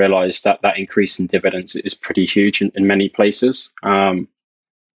up and realize that increase in dividends is pretty huge in many places.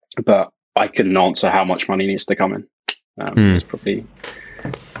 But I couldn't answer how much money needs to come in. It's probably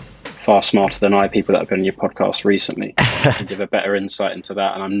far smarter than people that have been on your podcast recently can give a better insight into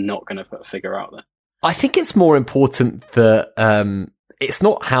that, and I'm not going to put a figure out there. I think it's more important that it's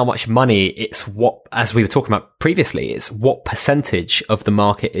not how much money, it's what, as we were talking about previously, it's what percentage of the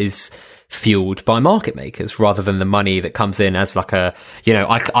market is fueled by market makers rather than the money that comes in as like a,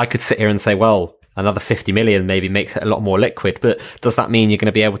 I could sit here and say, well, another 50 million maybe makes it a lot more liquid, but does that mean you're going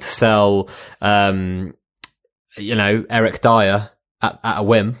to be able to sell, Eric Dyer at a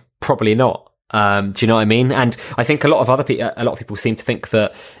whim? Probably not. Do you know what I mean? And I think a lot of people seem to think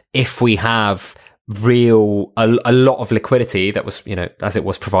that if we have a lot of liquidity that was, as it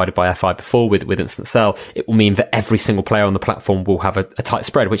was provided by FI before with instant sell, it will mean that every single player on the platform will have a tight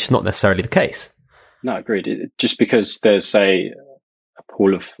spread, which is not necessarily the case. No, agreed. Just because there's a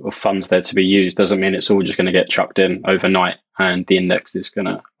pool of funds there to be used doesn't mean it's all just going to get chucked in overnight and the index is going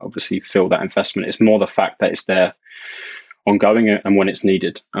to obviously fill that investment. It's more the fact that it's there ongoing and when it's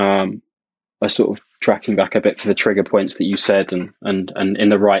needed. I sort of tracking back a bit to the trigger points that you said, and in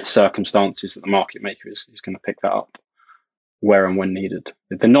the right circumstances that the market maker is going to pick that up where and when needed.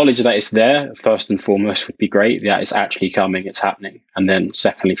 The knowledge that it's there, first and foremost, would be great. Yeah, it's actually coming, it's happening. And then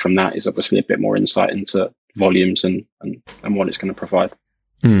secondly from that is obviously a bit more insight into volumes and what it's going to provide.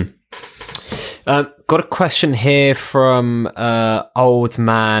 Got a question here from Old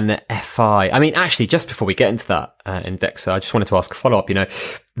Man FI. I mean, actually, just before we get into that, Indexer, I just wanted to ask a follow-up.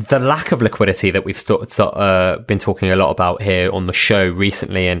 The lack of liquidity that we've been talking a lot about here on the show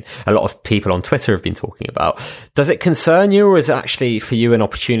recently, and a lot of people on Twitter have been talking about, does it concern you, or is it actually for you an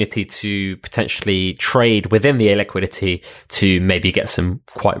opportunity to potentially trade within the illiquidity to maybe get some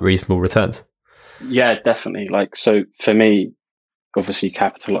quite reasonable returns? Yeah, definitely. So for me, obviously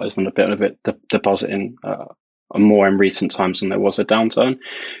capitalized on a bit of it, depositing more in recent times than there was a downturn.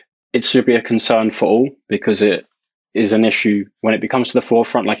 It should be a concern for all, because it is an issue when it becomes to the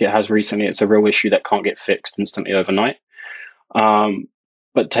forefront like it has recently. It's a real issue that can't get fixed instantly overnight.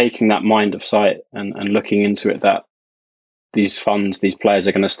 But taking that mind of sight and looking into it, that these funds, these players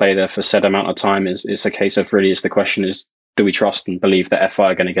are going to stay there for said amount of time is a case of really is the question is, do we trust and believe that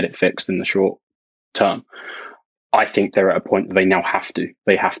FI are going to get it fixed in the short term? I think they're at a point that they now have to.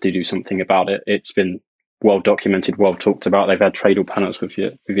 They have to do something about it. It's been well documented, well talked about. They've had Tradle panels with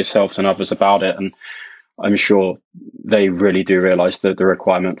yourselves and others about it, and I'm sure they really do realise that the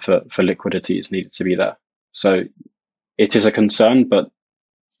requirement for liquidity is needed to be there. So it is a concern, but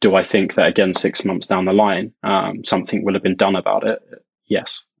do I think that again 6 months down the line something will have been done about it?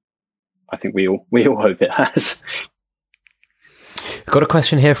 Yes, I think we all hope it has. Got a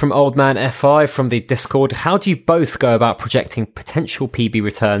question here from Old Man FI from the Discord. How do you both go about projecting potential PB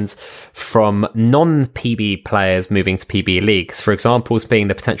returns from non-PB players moving to PB leagues? For examples being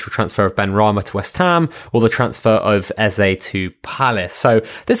the potential transfer of Benrahma to West Ham or the transfer of Eze to Palace. So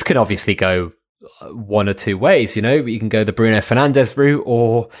this could obviously go one or two ways. You can go the Bruno Fernandes route,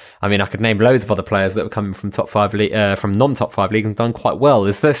 or I could name loads of other players that were coming from from non-top 5 leagues and done quite well.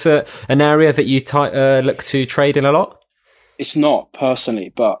 Is this an area that you look to trade in a lot? It's not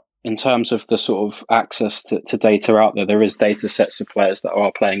personally, but in terms of the sort of access to data out there is data sets of players that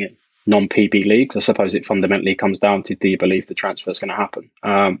are playing in non-PB leagues. I suppose it fundamentally comes down to, do you believe the transfer is going to happen?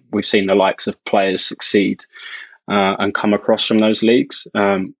 We've seen the likes of players succeed and come across from those leagues.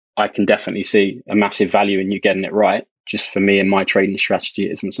 I can definitely see a massive value in you getting it right. Just for me and my trading strategy,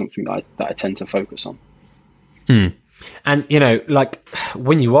 it isn't something that I tend to focus on. And,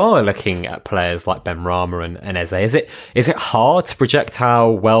 when you are looking at players like Benrahma and Eze, is it hard to project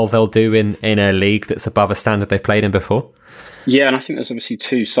how well they'll do in a league that's above a standard they've played in before? Yeah, and I think there's obviously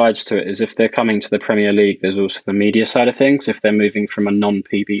two sides to it. Is if they're coming to the Premier League, there's also the media side of things. If they're moving from a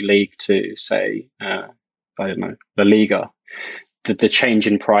non-PB league to, say, La Liga, the change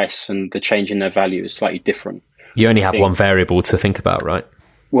in price and the change in their value is slightly different. You only have one variable to think about, right?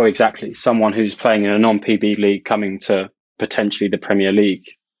 Well, exactly. Someone who's playing in a non-PB league coming to potentially the Premier League,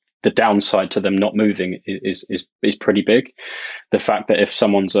 the downside to them not moving is pretty big. The fact that if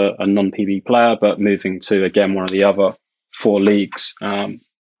someone's a non-PB player but moving to, again, one of the other 4 leagues,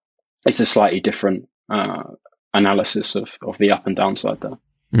 it's a slightly different analysis of the up and downside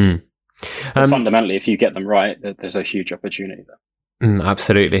there. Fundamentally, if you get them right, there's a huge opportunity there.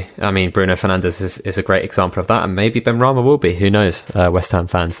 Absolutely. I mean, Bruno Fernandes is a great example of that, and maybe Benrahma will be. Who knows? West Ham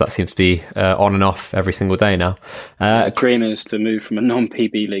fans, that seems to be on and off every single day now. The dream is to move from a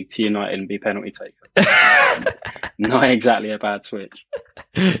non-PB league to United and be penalty taker. Not exactly a bad switch.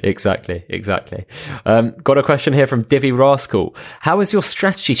 Exactly. Got a question here from Divi Rascal. How has your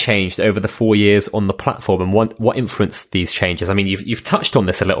strategy changed over the 4 years on the platform, and what influenced these changes? I mean, you've touched on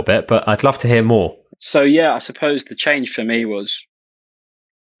this a little bit, but I'd love to hear more. So yeah, I suppose the change for me was,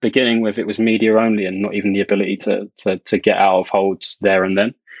 beginning with, it was media only and not even the ability to get out of holds there and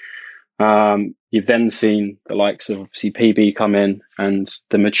then. You've then seen the likes of obviously PB come in and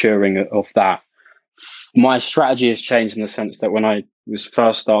the maturing of that. My strategy has changed in the sense that when I was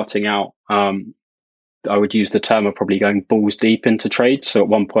first starting out, I would use the term of probably going balls deep into trades. So at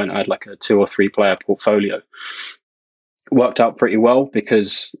one point I had like a 2 or 3 player portfolio. Worked out pretty well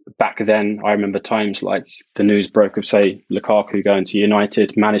because back then I remember times like the news broke of, say, Lukaku going to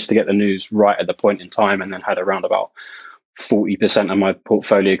United, managed to get the news right at the point in time, and then had around about 40% of my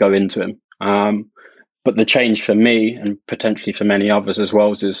portfolio go into him. But the change for me, and potentially for many others as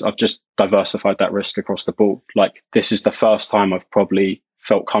well, is I've just diversified that risk across the board. Like, this is the first time I've probably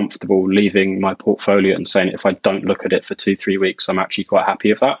felt comfortable leaving my portfolio and saying, if I don't look at it for 2-3 weeks, I'm actually quite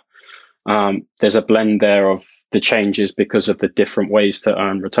happy with that. There's a blend there of the changes because of the different ways to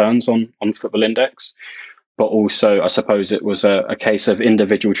earn returns on Football Index. But also, I suppose it was a case of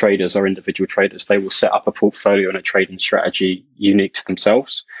individual traders. They will set up a portfolio and a trading strategy unique to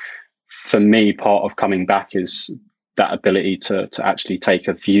themselves. For me, part of coming back is that ability to actually take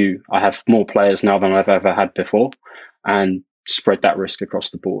a view. I have more players now than I've ever had before and spread that risk across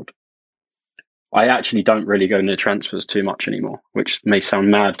the board. I actually don't really go into transfers too much anymore, which may sound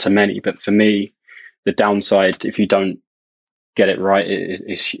mad to many, but for me, the downside, if you don't get it right,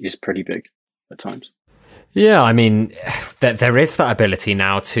 is pretty big at times. Yeah, I mean, there is that ability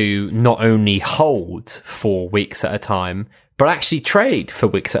now to not only hold for weeks at a time, but actually trade for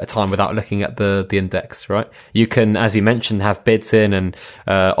weeks at a time without looking at the index, right? You can, as you mentioned, have bids in and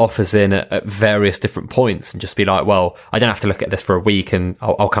offers in at various different points and just be like, well, I don't have to look at this for a week and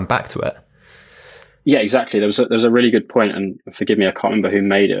I'll come back to it. Yeah, exactly. There was a really good point, and forgive me, I can't remember who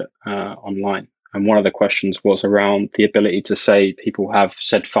made it online. And one of the questions was around the ability to say people have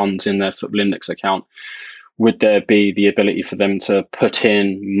said funds in their Football Index account. Would there be the ability for them to put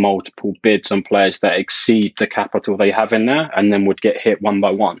in multiple bids on players that exceed the capital they have in there and then would get hit one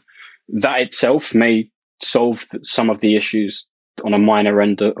by one? That itself may solve some of the issues on a minor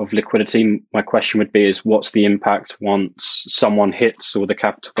end of liquidity. My question would be is what's the impact once someone hits all the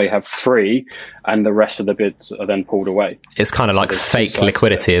capital they have free and the rest of the bids are then pulled away? It's kind of like fake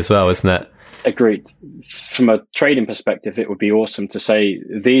liquidity as well, isn't it? Agreed. From a trading perspective, it would be awesome to say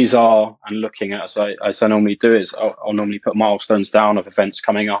these are, and looking at, as I normally do, is I'll normally put milestones down of events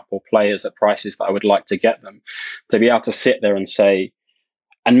coming up or players at prices that I would like to get them, to be able to sit there and say,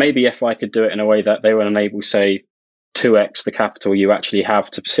 and maybe if I could do it in a way that they would enable, say, 2x the capital you actually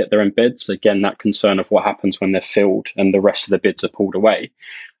have to sit there in bids. Again, that concern of what happens when they're filled and the rest of the bids are pulled away.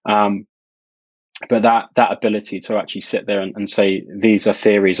 But that ability to actually sit there and say, these are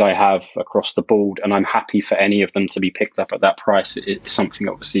theories I have across the board and I'm happy for any of them to be picked up at that price, is something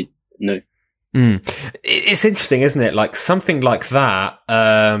obviously new. It's interesting, isn't it? Like something like that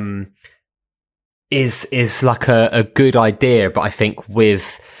is like a good idea, but I think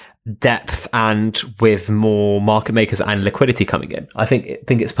with depth and with more market makers and liquidity coming in, I think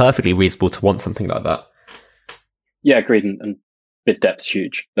it's perfectly reasonable to want something like that. Yeah, agreed. And bid depth's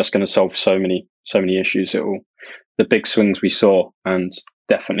huge. That's going to solve so many issues. The big swings we saw, and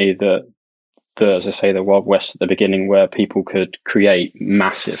definitely the as I say, the Wild West at the beginning, where people could create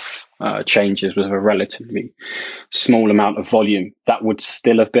massive changes with a relatively small amount of volume. That would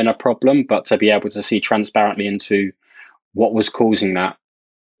still have been a problem, but to be able to see transparently into what was causing that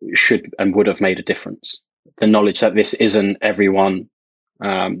should and would have made a difference. The knowledge that this isn't everyone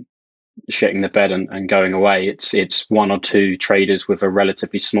shitting the bed and going away. It's one or two traders with a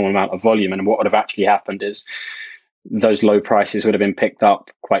relatively small amount of volume. And what would have actually happened is those low prices would have been picked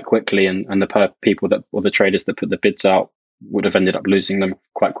up quite quickly, and the people that, or the traders that put the bids out, would have ended up losing them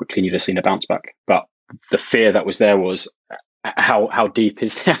quite quickly, and you'd have seen a bounce back. But the fear that was there was how deep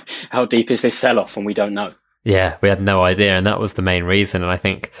is this sell-off, and we don't know. Yeah, we had no idea, and that was the main reason. And I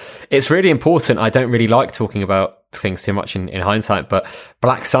think it's really important. I don't really like talking about things too much in hindsight, but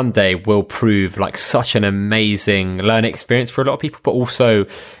Black Sunday will prove like such an amazing learning experience for a lot of people, but also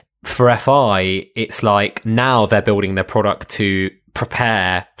for FI, it's like now they're building their product to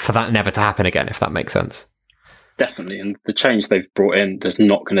prepare for that never to happen again, if that makes sense. Definitely. And the change they've brought in, there's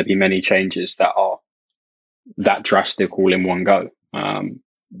not going to be many changes that are that drastic all in one go.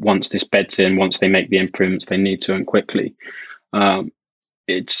 Once this beds in, once they make the improvements they need to and quickly,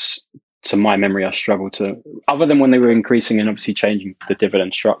 it's, to my memory, I struggle to, other than when they were increasing and obviously changing the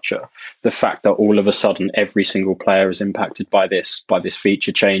dividend structure, the fact that all of a sudden every single player is impacted by this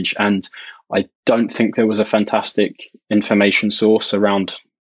feature change. And I don't think there was a fantastic information source around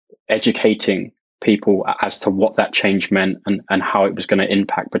educating people as to what that change meant and how it was going to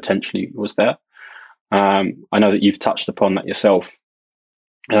impact potentially was there. I know that you've touched upon that yourself.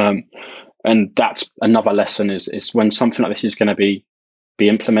 And that's another lesson is when something like this is going to be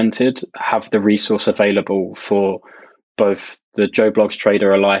implemented, have the resource available for both the Joe Blogs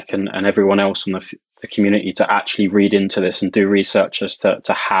trader alike and everyone else in the community to actually read into this and do research as to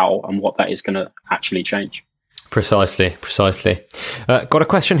how and what that is going to actually change. Precisely. Got a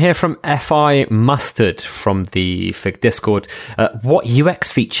question here from FI Mustard from the Fig Discord. What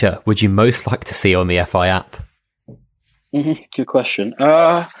UX feature would you most like to see on the FI app? Mm-hmm. Good question.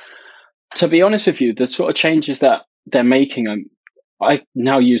 To be honest with you, the sort of changes that they're making, I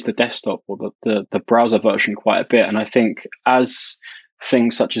now use the desktop or the browser version quite a bit. And I think as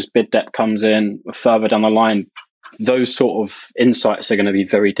things such as bid depth comes in further down the line, those sort of insights are going to be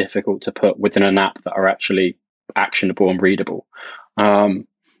very difficult to put within an app that are actually actionable and readable. I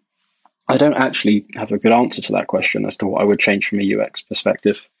don't actually have a good answer to that question as to what I would change from a UX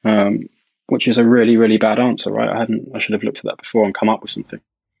perspective, which is a really, really bad answer, right? I should have looked at that before and come up with something.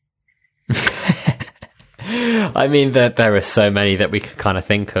 I mean, there are so many that we could kind of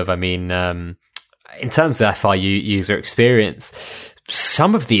think of. I mean, in terms of FI user experience,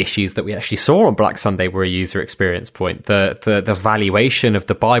 some of the issues that we actually saw on Black Sunday were a user experience point. The valuation of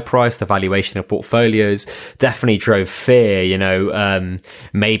the buy price, the valuation of portfolios definitely drove fear,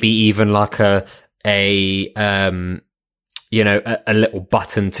 maybe even like a little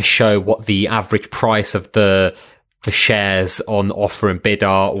button to show what the average price of the shares on offer and bid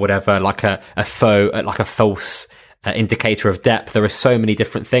are, or whatever, like a false indicator of depth. There are so many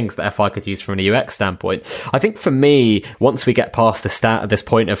different things that FI could use from an UX standpoint. I think for me, once we get past this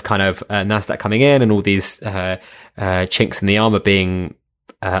point of kind of Nasdaq coming in and all these chinks in the armor being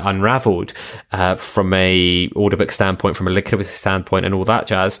unraveled from a order book standpoint, from a liquidity standpoint, and all that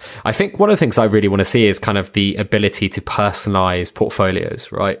jazz, I think one of the things I really want to see is kind of the ability to personalize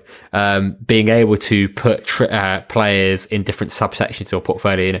portfolios, right? Being able to put players in different subsections of your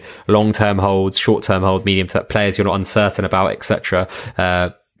portfolio, long-term holds, short-term hold, medium-term players you're not uncertain about, etc.,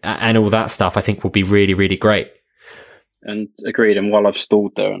 and all that stuff, I think will be really, really great. And agreed. And while I've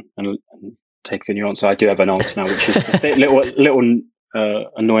stalled there and taken your answer, I do have an answer now, which is little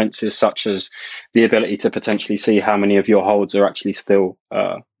annoyances such as the ability to potentially see how many of your holds are actually still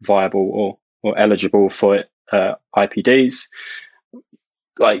viable or eligible for IPDs.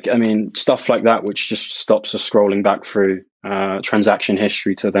 Stuff like that, which just stops us scrolling back through transaction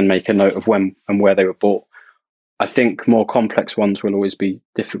history to then make a note of when and where they were bought. I think more complex ones will always be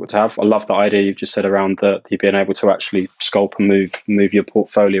difficult to have. I love the idea you've just said around you being able to actually sculpt and move your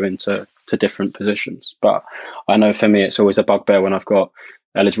portfolio into different positions. But I know for me, it's always a bugbear when I've got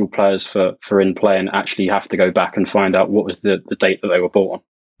eligible players for in play and actually have to go back and find out what was the date that they were bought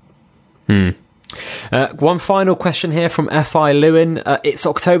on. One final question here from FI Lewin. It's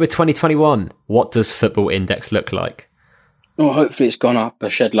October 2021. What does Football Index look like? Well, hopefully it's gone up a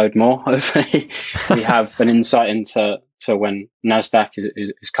shed load more. Hopefully we have an insight into when Nasdaq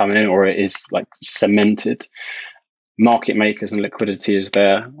is coming in, or it is like cemented. Market makers and liquidity is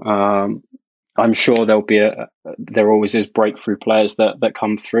there. I'm sure there always is breakthrough players that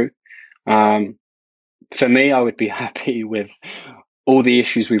come through. For me, I would be happy with all the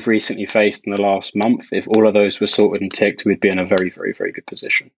issues we've recently faced in the last month. If all of those were sorted and ticked, we'd be in a very, very, very good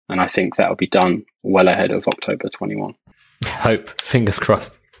position. And I think that'll be done well ahead of October 21. Hope. Fingers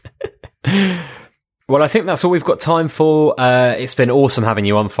crossed. Well, I think that's all we've got time for. It's been awesome having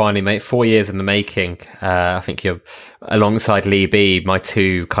you on finally, mate. 4 years in the making. I think you're, alongside Lee B, my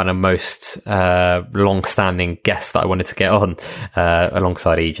two kind of most long-standing guests that I wanted to get on,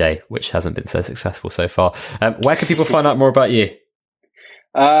 alongside EJ, which hasn't been so successful so far. Where can people find out more about you?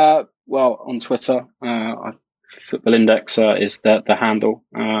 Well, on Twitter, Football Index is the handle.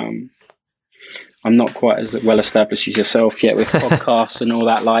 I'm not quite as well established as yourself yet with podcasts and all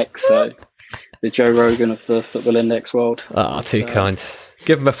that so the Joe Rogan of the Football Index world. Too kind.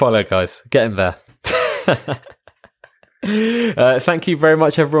 Give him a follow, guys. Get him there. Thank you very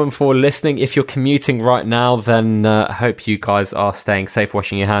much, everyone, for listening. If you're commuting right now, then I hope you guys are staying safe,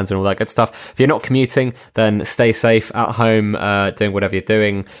 washing your hands and all that good stuff. If you're not commuting, then stay safe at home, doing whatever you're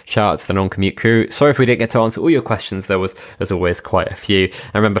doing. Shout out to the non-commute crew. Sorry if we didn't get to answer all your questions. There was, as always, quite a few.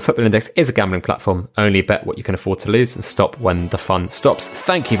 And remember, Football Index is a gambling platform. Only bet what you can afford to lose and stop when the fun stops.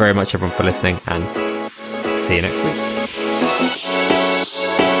 Thank you very much, everyone, for listening, and see you next week.